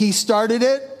 He started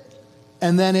it,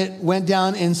 and then it went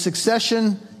down in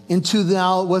succession into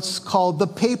now what's called the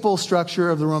papal structure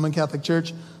of the Roman Catholic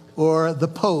Church, or the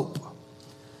Pope.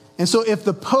 And so if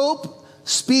the Pope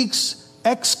speaks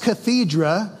ex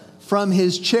cathedra from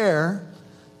his chair,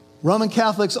 Roman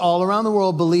Catholics all around the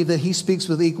world believe that he speaks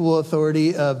with equal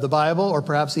authority of the Bible, or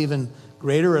perhaps even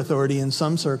greater authority in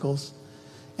some circles.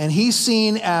 And he's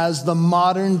seen as the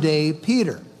modern day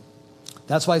Peter.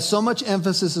 That's why so much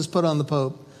emphasis is put on the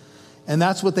Pope. And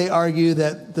that's what they argue,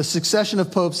 that the succession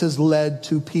of popes has led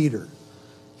to Peter.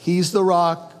 He's the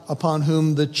rock upon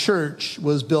whom the church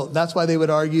was built. That's why they would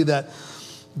argue that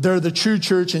they're the true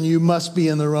church and you must be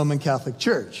in the Roman Catholic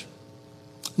Church.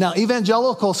 Now,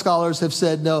 evangelical scholars have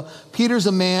said, no, Peter's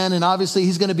a man, and obviously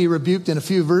he's going to be rebuked in a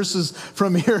few verses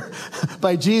from here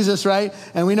by Jesus, right?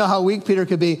 And we know how weak Peter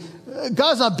could be.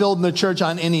 God's not building the church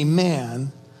on any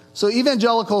man. So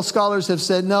evangelical scholars have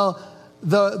said, no,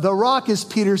 the rock is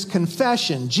Peter's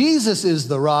confession. Jesus is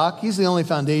the rock. He's the only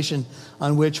foundation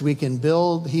on which we can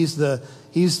build. He's the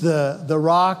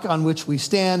rock on which we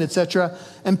stand, etc.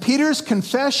 And Peter's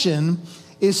confession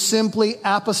is simply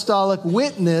apostolic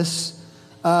witness,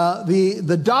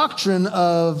 the doctrine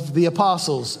of the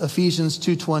apostles, Ephesians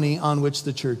 2:20, on which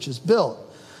the church is built.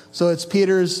 So it's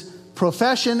Peter's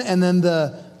profession and then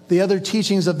the other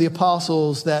teachings of the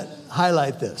apostles that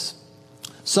highlight this.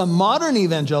 Some modern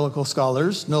evangelical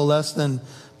scholars, no less than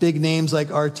big names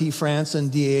like R.T. France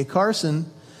and D.A. Carson,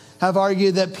 have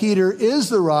argued that Peter is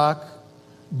the rock,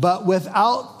 but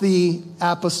without the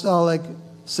apostolic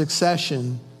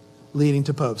succession leading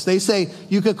to popes. They say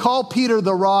you could call Peter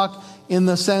the rock in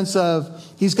the sense of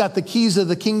he's got the keys of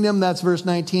the kingdom. That's verse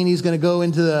 19. He's going to go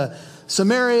into the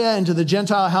Samaria, into the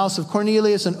Gentile house of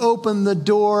Cornelius and open the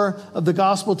door of the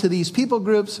gospel to these people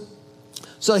groups.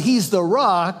 So he's the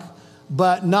rock,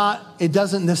 but it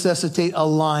doesn't necessitate a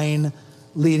line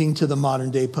leading to the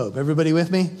modern day pope. Everybody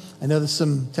with me? I know there's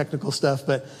some technical stuff,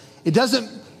 but it doesn't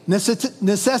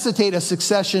necessitate a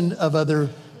succession of other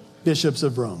bishops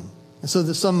of Rome. And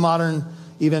so some modern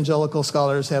evangelical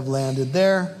scholars have landed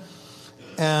there.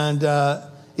 And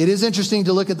it is interesting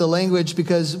to look at the language,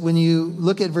 because when you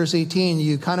look at verse 18,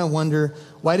 you kind of wonder,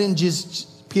 why didn't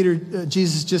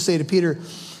Jesus just say to Peter,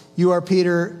 "You are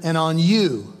Peter, and on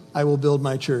you I will build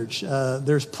my church"?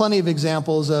 There's plenty of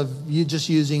examples of you just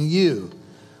using you.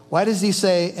 Why does he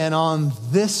say, "And on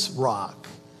this rock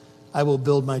I will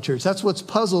build my church"? That's what's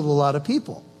puzzled a lot of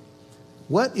people.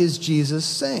 What is Jesus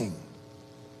saying?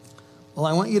 Well,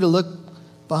 I want you to look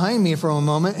behind me for a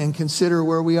moment and consider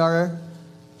where we are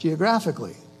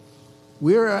geographically.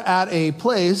 We're at a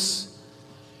place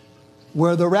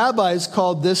where the rabbis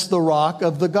called this the rock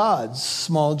of the gods,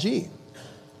 small g.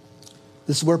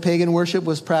 This is where pagan worship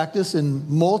was practiced in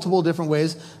multiple different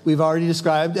ways we've already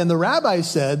described. And the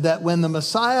rabbis said that when the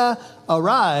Messiah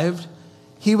arrived,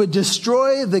 he would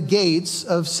destroy the gates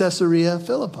of Caesarea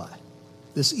Philippi,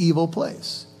 this evil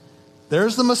place.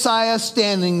 There's the Messiah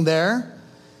standing there.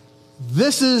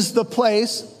 This is the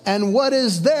place. And what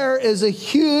is there is a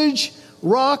huge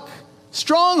rock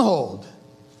stronghold.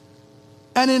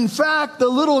 And in fact, the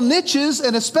little niches,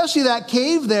 and especially that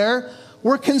cave there,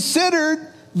 were considered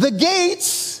the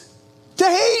gates to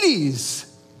Hades.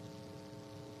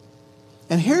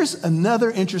 And here's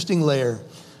another interesting layer.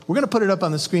 We're going to put it up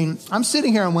on the screen. I'm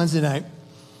sitting here on Wednesday night,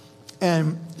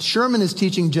 and Sherman is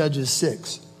teaching Judges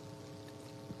 6,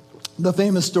 the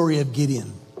famous story of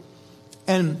Gideon.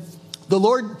 And the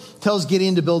Lord tells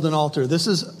Gideon to build an altar. This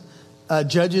is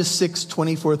Judges 6,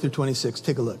 24 through 26.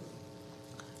 Take a look.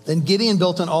 Then Gideon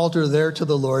built an altar there to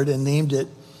the Lord and named it,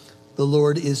 "The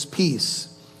Lord is Peace."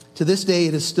 To this day,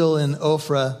 it is still in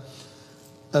Ophrah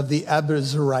of the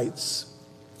Abiezrites.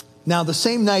 Now, the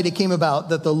same night it came about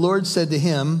that the Lord said to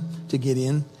him, to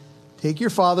Gideon, "Take your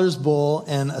father's bull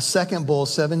and a second bull,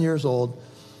 7 years old,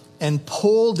 and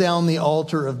pull down the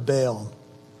altar of Baal,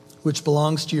 which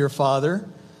belongs to your father,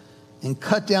 and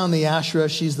cut down the Asherah,"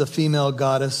 she's the female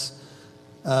goddess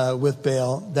with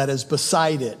Baal, "that is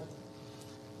beside it.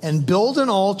 And build an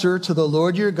altar to the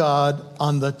Lord your God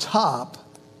on the top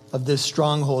of this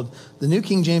stronghold." The New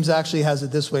King James actually has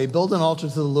it this way: "Build an altar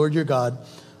to the Lord your God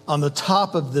on the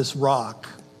top of this rock."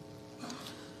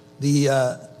 The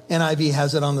NIV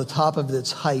has it on the top of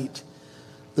its height.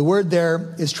 The word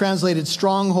there is translated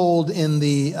stronghold in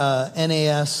the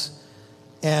NAS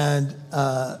and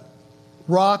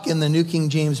rock in the New King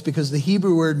James, because the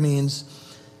Hebrew word means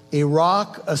a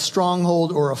rock, a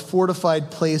stronghold, or a fortified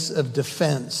place of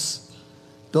defense.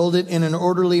 Build it in an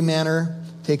orderly manner.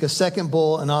 Take a second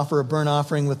bull and offer a burnt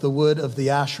offering with the wood of the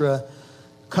Asherah.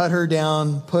 Cut her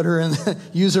down, put her in,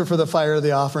 use her for the fire of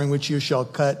the offering, which you shall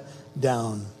cut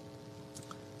down.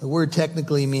 The word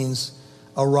technically means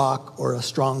a rock or a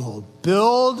stronghold.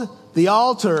 Build the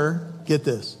altar, get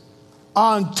this,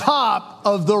 on top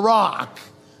of the rock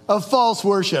of false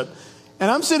worship.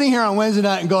 And I'm sitting here on Wednesday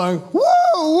night and going,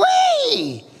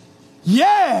 woo-wee!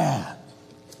 Yeah!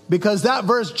 Because that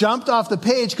verse jumped off the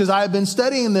page because I have been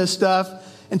studying this stuff.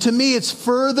 And to me, it's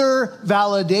further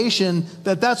validation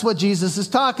that that's what Jesus is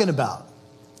talking about.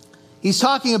 He's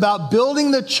talking about building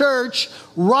the church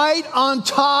right on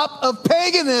top of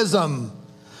paganism,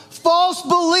 false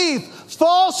belief,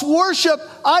 false worship,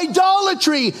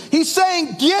 idolatry. He's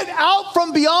saying, get out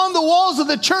from beyond the walls of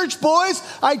the church, boys.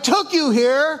 I took you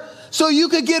here so you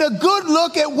could get a good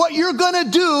look at what you're going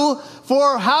to do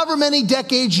for however many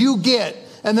decades you get.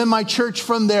 And then my church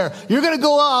from there. You're going to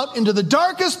go out into the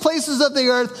darkest places of the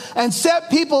earth and set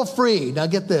people free. Now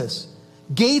get this.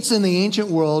 Gates in the ancient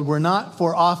world were not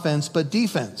for offense, but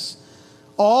defense.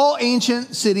 All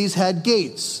ancient cities had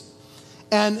gates.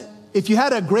 And if you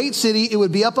had a great city, it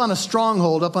would be up on a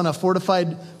stronghold, up on a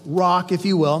fortified rock, if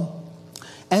you will.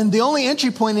 And the only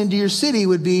entry point into your city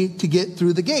would be to get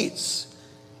through the gates.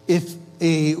 If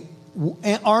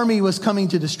an army was coming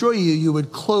to destroy you, you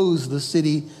would close the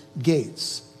city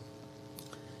gates.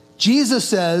 Jesus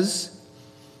says,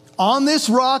 on this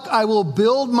rock I will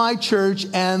build my church,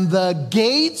 and the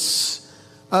gates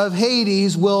of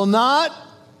Hades will not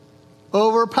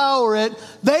overpower it.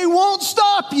 They won't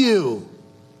stop you.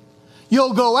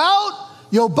 You'll go out,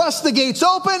 you'll bust the gates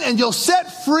open, and you'll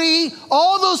set free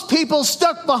all those people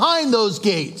stuck behind those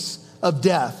gates of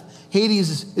death.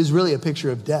 Hades is really a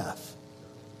picture of death.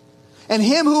 And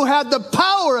him who had the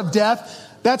power of death,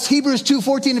 that's Hebrews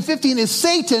 2:14 and 15, is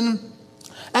Satan,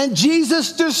 and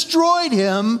Jesus destroyed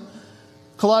him,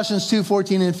 Colossians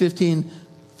 2:14 and 15,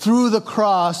 through the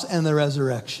cross and the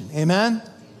resurrection. Amen?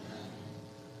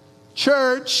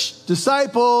 Church,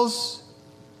 disciples,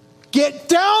 get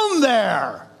down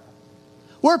there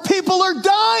where people are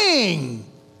dying.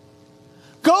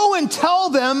 Go and tell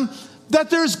them that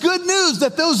there's good news,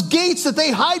 that those gates that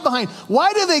they hide behind.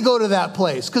 Why do they go to that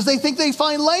place? Because they think they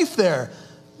find life there.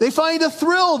 They find a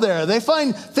thrill there. They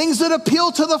find things that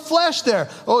appeal to the flesh there.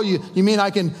 Oh, you mean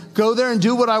I can go there and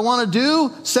do what I want to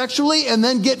do sexually and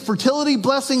then get fertility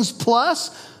blessings plus?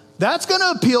 That's going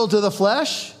to appeal to the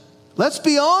flesh. Let's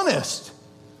be honest.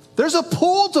 There's a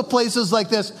pull to places like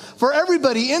this for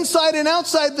everybody inside and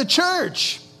outside the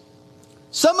church.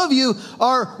 Some of you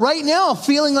are right now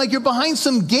feeling like you're behind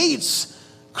some gates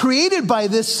created by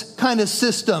this kind of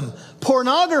system.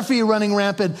 Pornography running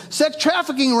rampant, sex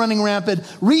trafficking running rampant,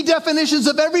 redefinitions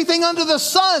of everything under the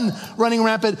sun running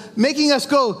rampant, making us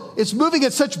go, it's moving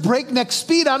at such breakneck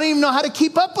speed, I don't even know how to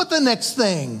keep up with the next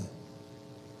thing.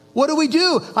 What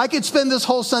do? I could spend this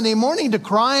whole Sunday morning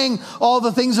decrying all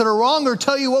the things that are wrong or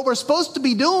tell you what we're supposed to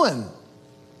be doing.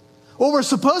 What we're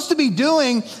supposed to be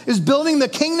doing is building the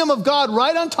kingdom of God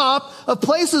right on top of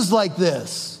places like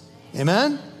this.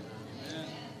 Amen?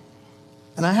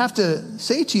 And I have to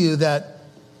say to you that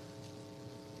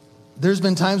there's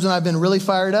been times when I've been really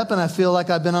fired up and I feel like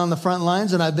I've been on the front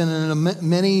lines and I've been in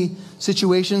many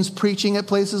situations preaching at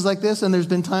places like this, and there's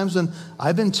been times when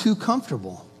I've been too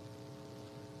comfortable.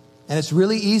 And it's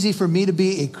really easy for me to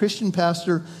be a Christian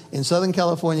pastor in Southern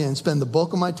California and spend the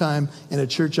bulk of my time in a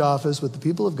church office with the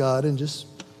people of God and just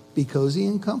be cozy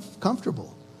and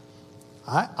comfortable.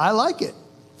 I like it,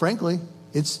 frankly.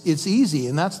 It's easy,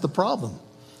 and that's the problem.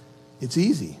 It's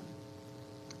easy.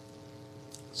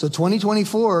 So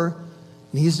 2024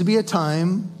 needs to be a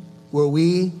time where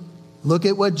we look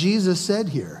at what Jesus said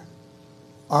here.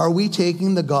 Are we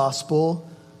taking the gospel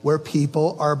where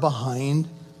people are behind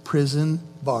prison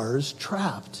bars,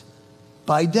 trapped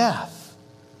by death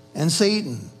and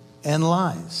Satan and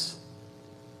lies?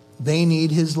 They need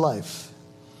his life.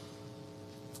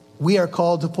 We are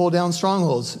called to pull down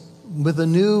strongholds. With a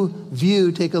new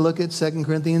view, take a look at 2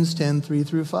 Corinthians 10,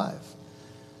 3-5.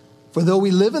 For though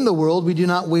we live in the world, we do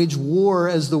not wage war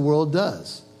as the world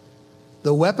does.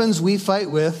 The weapons we fight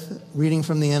with, reading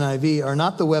from the NIV, are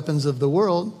not the weapons of the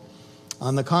world.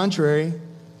 On the contrary,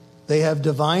 they have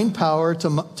divine power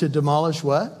to demolish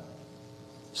what?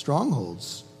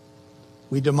 Strongholds.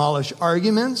 We demolish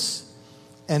arguments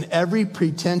and every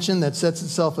pretension that sets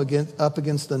itself up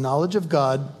against the knowledge of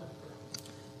God,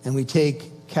 and we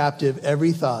take captive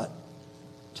every thought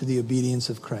to the obedience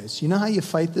of Christ. You know how you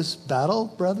fight this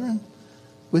battle, brethren?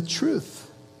 With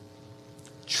truth.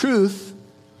 Truth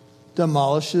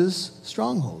demolishes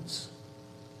strongholds.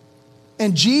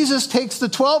 And Jesus takes the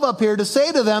 12 up here to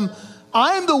say to them,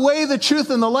 I am the way, the truth,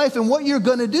 and the life, and what you're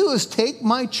going to do is take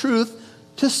my truth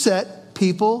to set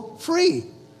people free.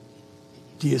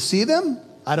 Do you see them?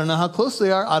 I don't know how close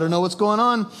they are. I don't know what's going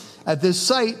on at this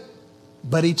site,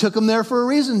 but he took them there for a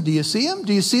reason. Do you see them?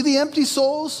 Do you see the empty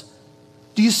souls?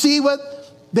 Do you see what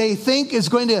they think is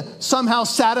going to somehow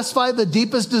satisfy the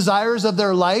deepest desires of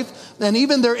their life and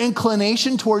even their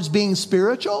inclination towards being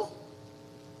spiritual?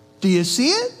 Do you see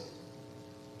it?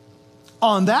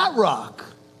 On that rock,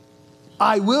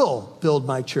 I will build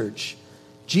my church.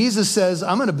 Jesus says,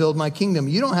 I'm going to build my kingdom.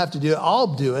 You don't have to do it.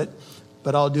 I'll do it,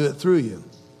 but I'll do it through you.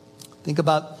 Think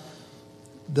about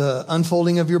the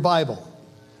unfolding of your Bible.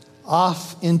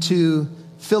 Off into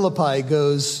Philippi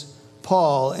goes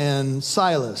Paul and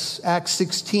Silas. Acts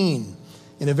 16,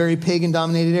 in a very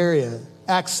pagan-dominated area.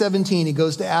 Acts 17, he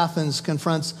goes to Athens,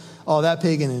 confronts all that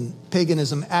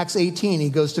paganism. Acts 18, he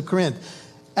goes to Corinth.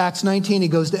 Acts 19, he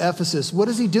goes to Ephesus. What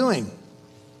is he doing?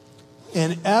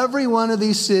 In every one of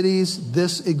these cities,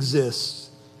 this exists.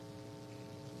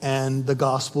 And the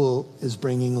gospel is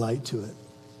bringing light to it.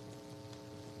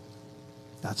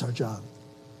 That's our job.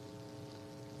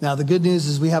 Now, the good news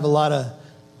is we have a lot of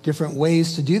different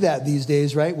ways to do that these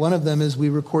days, right? One of them is we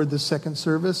record the second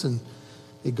service and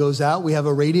it goes out. We have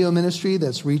a radio ministry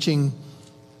that's reaching,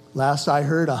 last I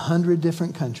heard, 100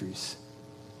 different countries.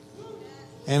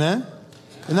 Amen?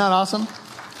 Isn't that awesome?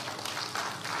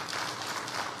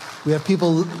 We have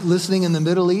people listening in the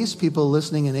Middle East, people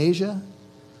listening in Asia,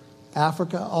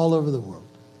 Africa, all over the world.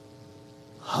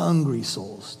 Hungry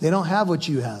souls. They don't have what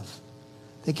you have.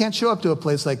 They can't show up to a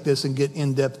place like this and get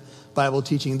in-depth Bible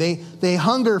teaching. They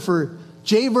hunger for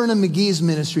J. Vernon McGee's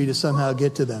ministry to somehow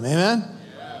get to them. Amen?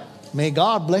 Yeah. May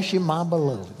God bless you, my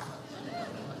beloved.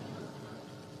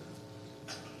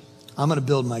 I'm going to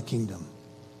build my kingdom.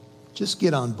 Just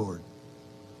get on board.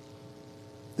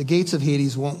 The gates of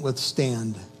Hades won't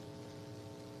withstand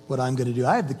what I'm going to do.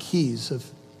 I have the keys of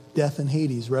death and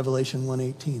Hades, Revelation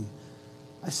 1:18.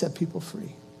 I set people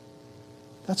free.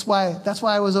 That's why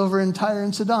I was over in Tyre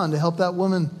and Sidon to help that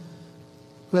woman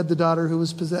who had the daughter who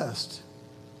was possessed.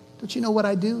 Don't you know what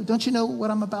I do? Don't you know what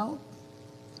I'm about?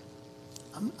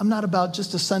 I'm not about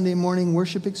just a Sunday morning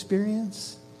worship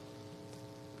experience.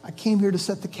 I came here to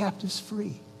set the captives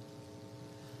free.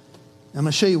 I'm going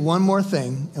to show you one more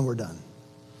thing and we're done.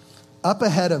 Up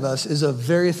ahead of us is a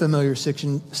very familiar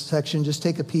section. Just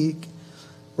take a peek.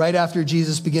 Right after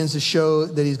Jesus begins to show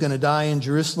that he's going to die in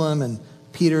Jerusalem and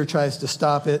Peter tries to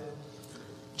stop it,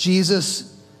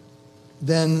 Jesus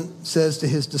then says to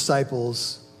his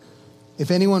disciples,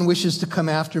 if anyone wishes to come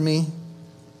after me,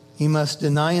 he must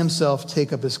deny himself,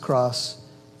 take up his cross,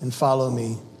 and follow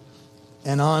me.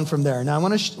 And on from there. Now, I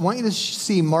want you to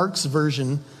see Mark's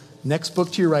version. Next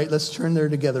book to your right. Let's turn there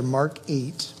together. Mark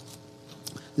 8.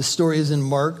 This story is in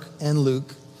Mark and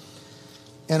Luke.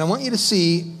 And I want you to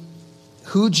see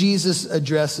who Jesus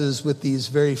addresses with these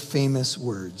very famous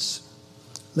words.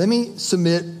 Let me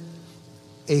submit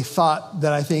a thought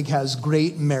that I think has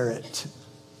great merit.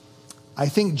 I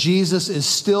think Jesus is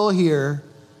still here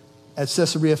at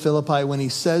Caesarea Philippi when he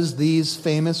says these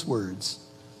famous words.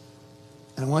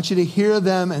 And I want you to hear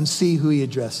them and see who he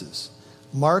addresses.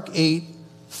 Mark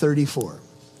 8:34.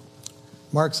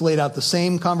 Mark's laid out the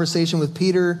same conversation with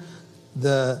Peter,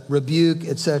 the rebuke,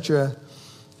 etc.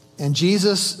 And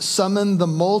Jesus summoned the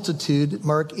multitude,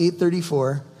 Mark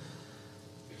 8:34.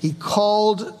 He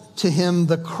called to him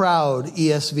the crowd,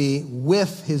 ESV,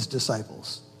 with his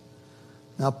disciples.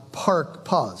 Now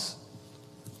pause.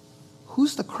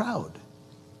 Who's the crowd?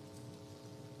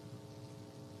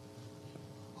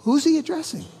 Who's he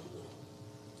addressing?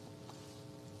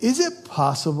 Is it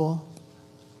possible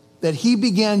that he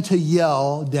began to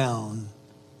yell down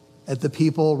at the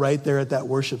people right there at that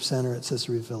worship center at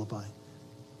Caesarea Philippi?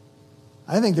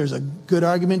 I think there's a good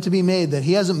argument to be made that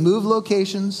he hasn't moved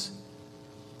locations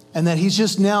and that he's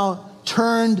just now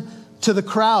turned to the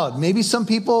crowd. Maybe some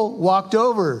people walked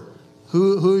over.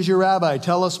 Who's your rabbi?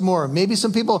 Tell us more. Maybe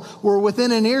some people were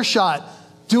within an earshot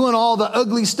doing all the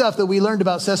ugly stuff that we learned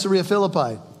about Caesarea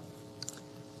Philippi.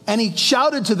 And he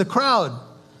shouted to the crowd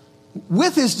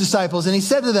with his disciples, and he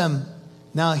said to them,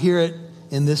 now hear it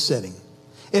in this setting.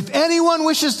 If anyone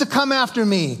wishes to come after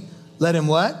me, let him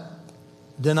what?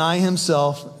 Deny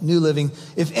himself, New Living.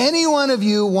 If any one of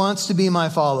you wants to be my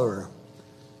follower,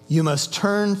 you must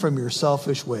turn from your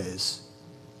selfish ways.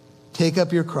 Take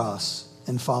up your cross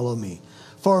and follow me.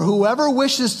 For whoever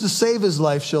wishes to save his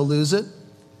life shall lose it,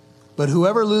 but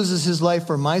whoever loses his life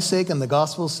for my sake and the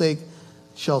gospel's sake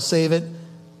shall save it.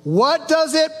 What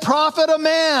does it profit a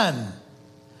man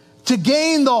to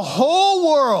gain the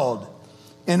whole world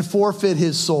and forfeit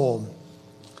his soul?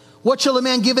 What shall a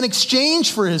man give in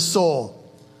exchange for his soul?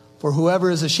 For whoever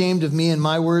is ashamed of me and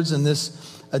my words in this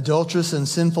adulterous and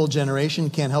sinful generation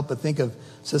can't help but think of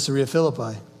Caesarea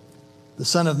Philippi. The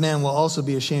Son of Man will also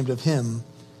be ashamed of him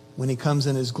when he comes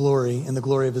in his glory, in the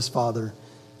glory of his Father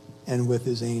and with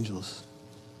his angels.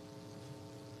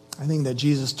 I think that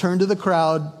Jesus turned to the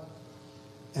crowd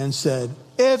and said,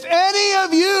 if any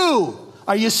of you,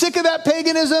 are you sick of that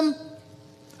paganism?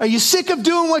 Are you sick of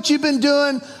doing what you've been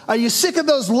doing? Are you sick of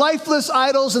those lifeless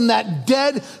idols and that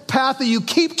dead path that you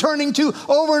keep turning to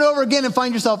over and over again and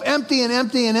find yourself empty and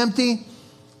empty and empty?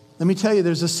 Let me tell you,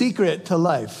 there's a secret to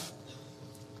life.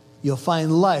 You'll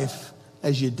find life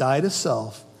as you die to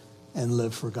self and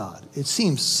live for God. It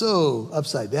seems so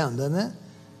upside down, doesn't it?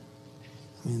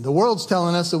 I mean, the world's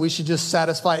telling us that we should just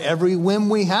satisfy every whim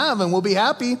we have and we'll be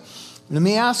happy. Let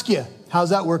me ask you, how's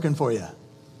that working for you?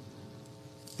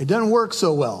 It doesn't work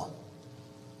so well,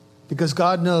 because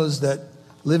God knows that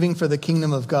living for the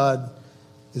kingdom of God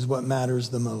is what matters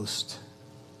the most.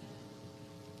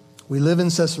 We live in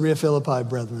Caesarea Philippi,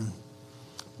 brethren.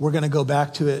 We're going to go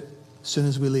back to it as soon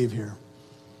as we leave here.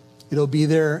 It'll be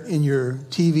there in your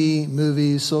TV,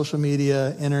 movies, social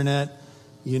media, internet,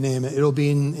 you name it. It'll be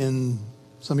in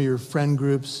some of your friend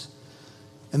groups.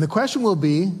 And the question will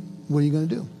be, what are you going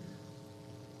to do?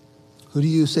 Who do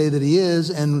you say that he is?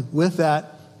 And with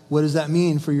that, what does that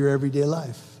mean for your everyday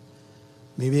life?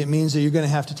 Maybe it means that you're going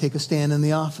to have to take a stand in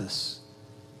the office.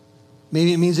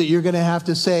 Maybe it means that you're going to have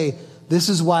to say, this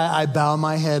is why I bow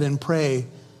my head and pray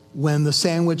when the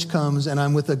sandwich comes and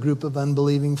I'm with a group of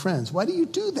unbelieving friends. Why do you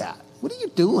do that? What are you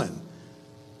doing?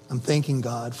 I'm thanking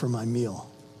God for my meal.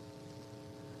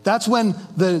 That's when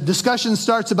the discussion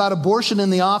starts about abortion in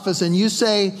the office and you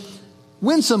say,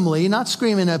 winsomely, not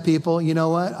screaming at people, you know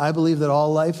what? I believe that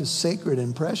all life is sacred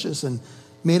and precious and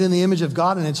made in the image of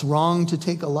God, and it's wrong to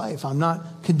take a life. I'm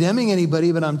not condemning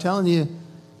anybody, but I'm telling you,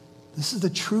 this is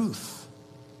the truth.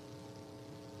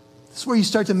 This is where you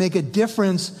start to make a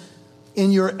difference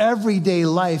in your everyday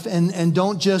life and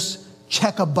don't just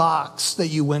check a box that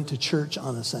you went to church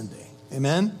on a Sunday.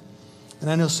 Amen? And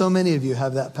I know so many of you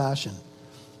have that passion.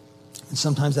 And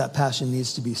sometimes that passion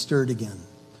needs to be stirred again.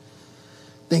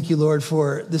 Thank you, Lord,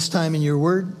 for this time in your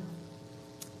word.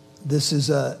 This is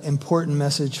an important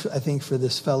message, I think, for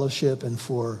this fellowship and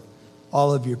for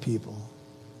all of your people.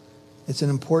 It's an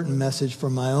important message for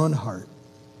my own heart.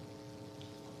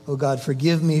 Oh, God,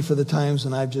 forgive me for the times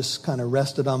when I've just kind of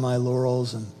rested on my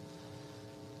laurels. And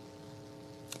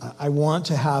I want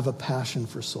to have a passion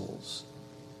for souls.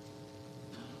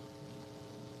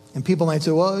 And people might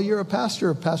say, well, you're a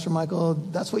pastor, Pastor Michael.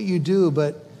 That's what you do.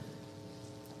 But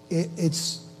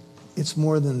it's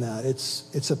more than that.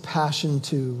 It's a passion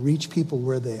to reach people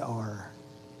where they are.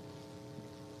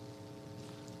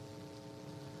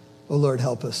 Oh, Lord,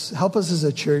 help us. Help us as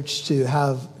a church to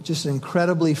have just an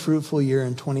incredibly fruitful year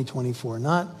in 2024.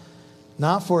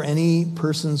 Not for any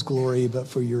person's glory, but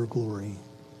for your glory.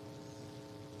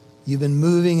 You've been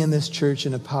moving in this church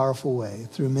in a powerful way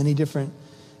through many different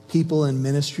people and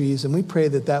ministries, and we pray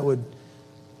that would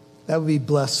be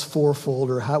blessed fourfold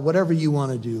or whatever you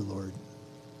want to do, Lord.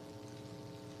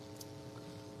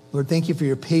 Lord, thank you for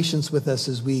your patience with us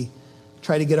as we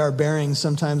try to get our bearings,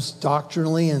 sometimes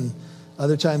doctrinally and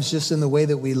other times just in the way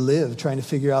that we live, trying to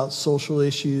figure out social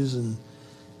issues. And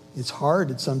it's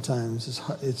hard sometimes.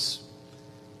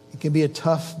 It can be a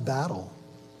tough battle.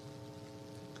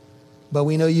 But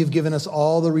we know you've given us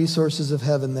all the resources of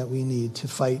heaven that we need to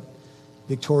fight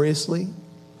victoriously.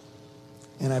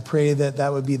 And I pray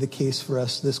that would be the case for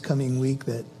us this coming week,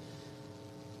 that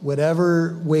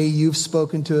whatever way you've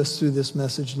spoken to us through this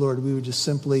message, Lord, we would just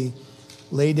simply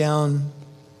lay down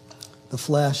the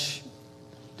flesh,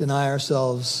 deny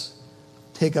ourselves,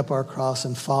 take up our cross,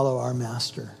 and follow our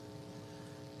Master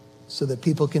so that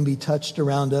people can be touched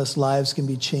around us, lives can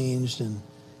be changed, and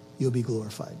you'll be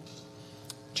glorified.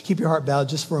 Would you keep your heart bowed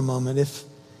just for a moment? If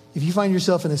you find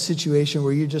yourself in a situation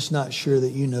where you're just not sure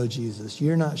that you know Jesus,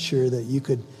 you're not sure that you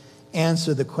could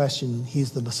answer the question,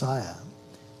 he's the Messiah.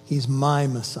 He's my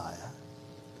Messiah,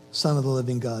 Son of the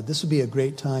living God. This would be a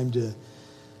great time to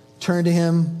turn to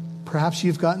him. Perhaps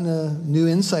you've gotten a new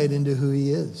insight into who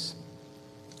he is.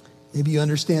 Maybe you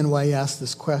understand why he asked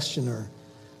this question, or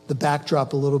the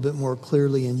backdrop a little bit more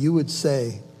clearly, and you would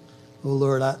say, oh,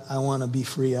 Lord, I want to be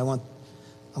free. I want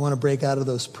to break out of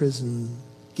those prison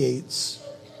gates.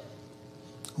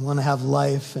 I want to have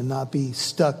life and not be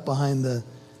stuck behind the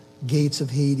gates of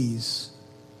Hades.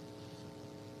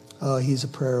 Oh, he's a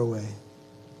prayer away.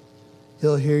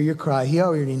 He'll hear your cry. He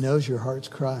already knows your heart's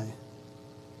cry.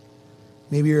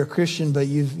 Maybe you're a Christian, but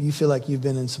you feel like you've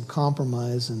been in some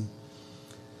compromise and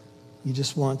you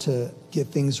just want to get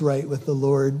things right with the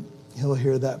Lord. He'll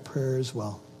hear that prayer as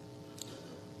well.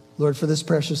 Lord, for this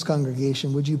precious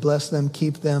congregation, would you bless them,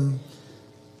 keep them,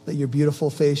 let your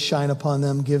beautiful face shine upon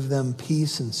them, give them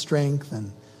peace and strength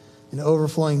and an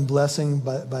overflowing blessing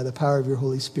by the power of your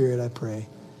Holy Spirit, I pray.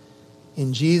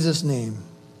 In Jesus' name,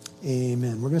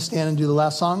 amen. We're going to stand and do the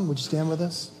last song. Would you stand with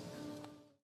us?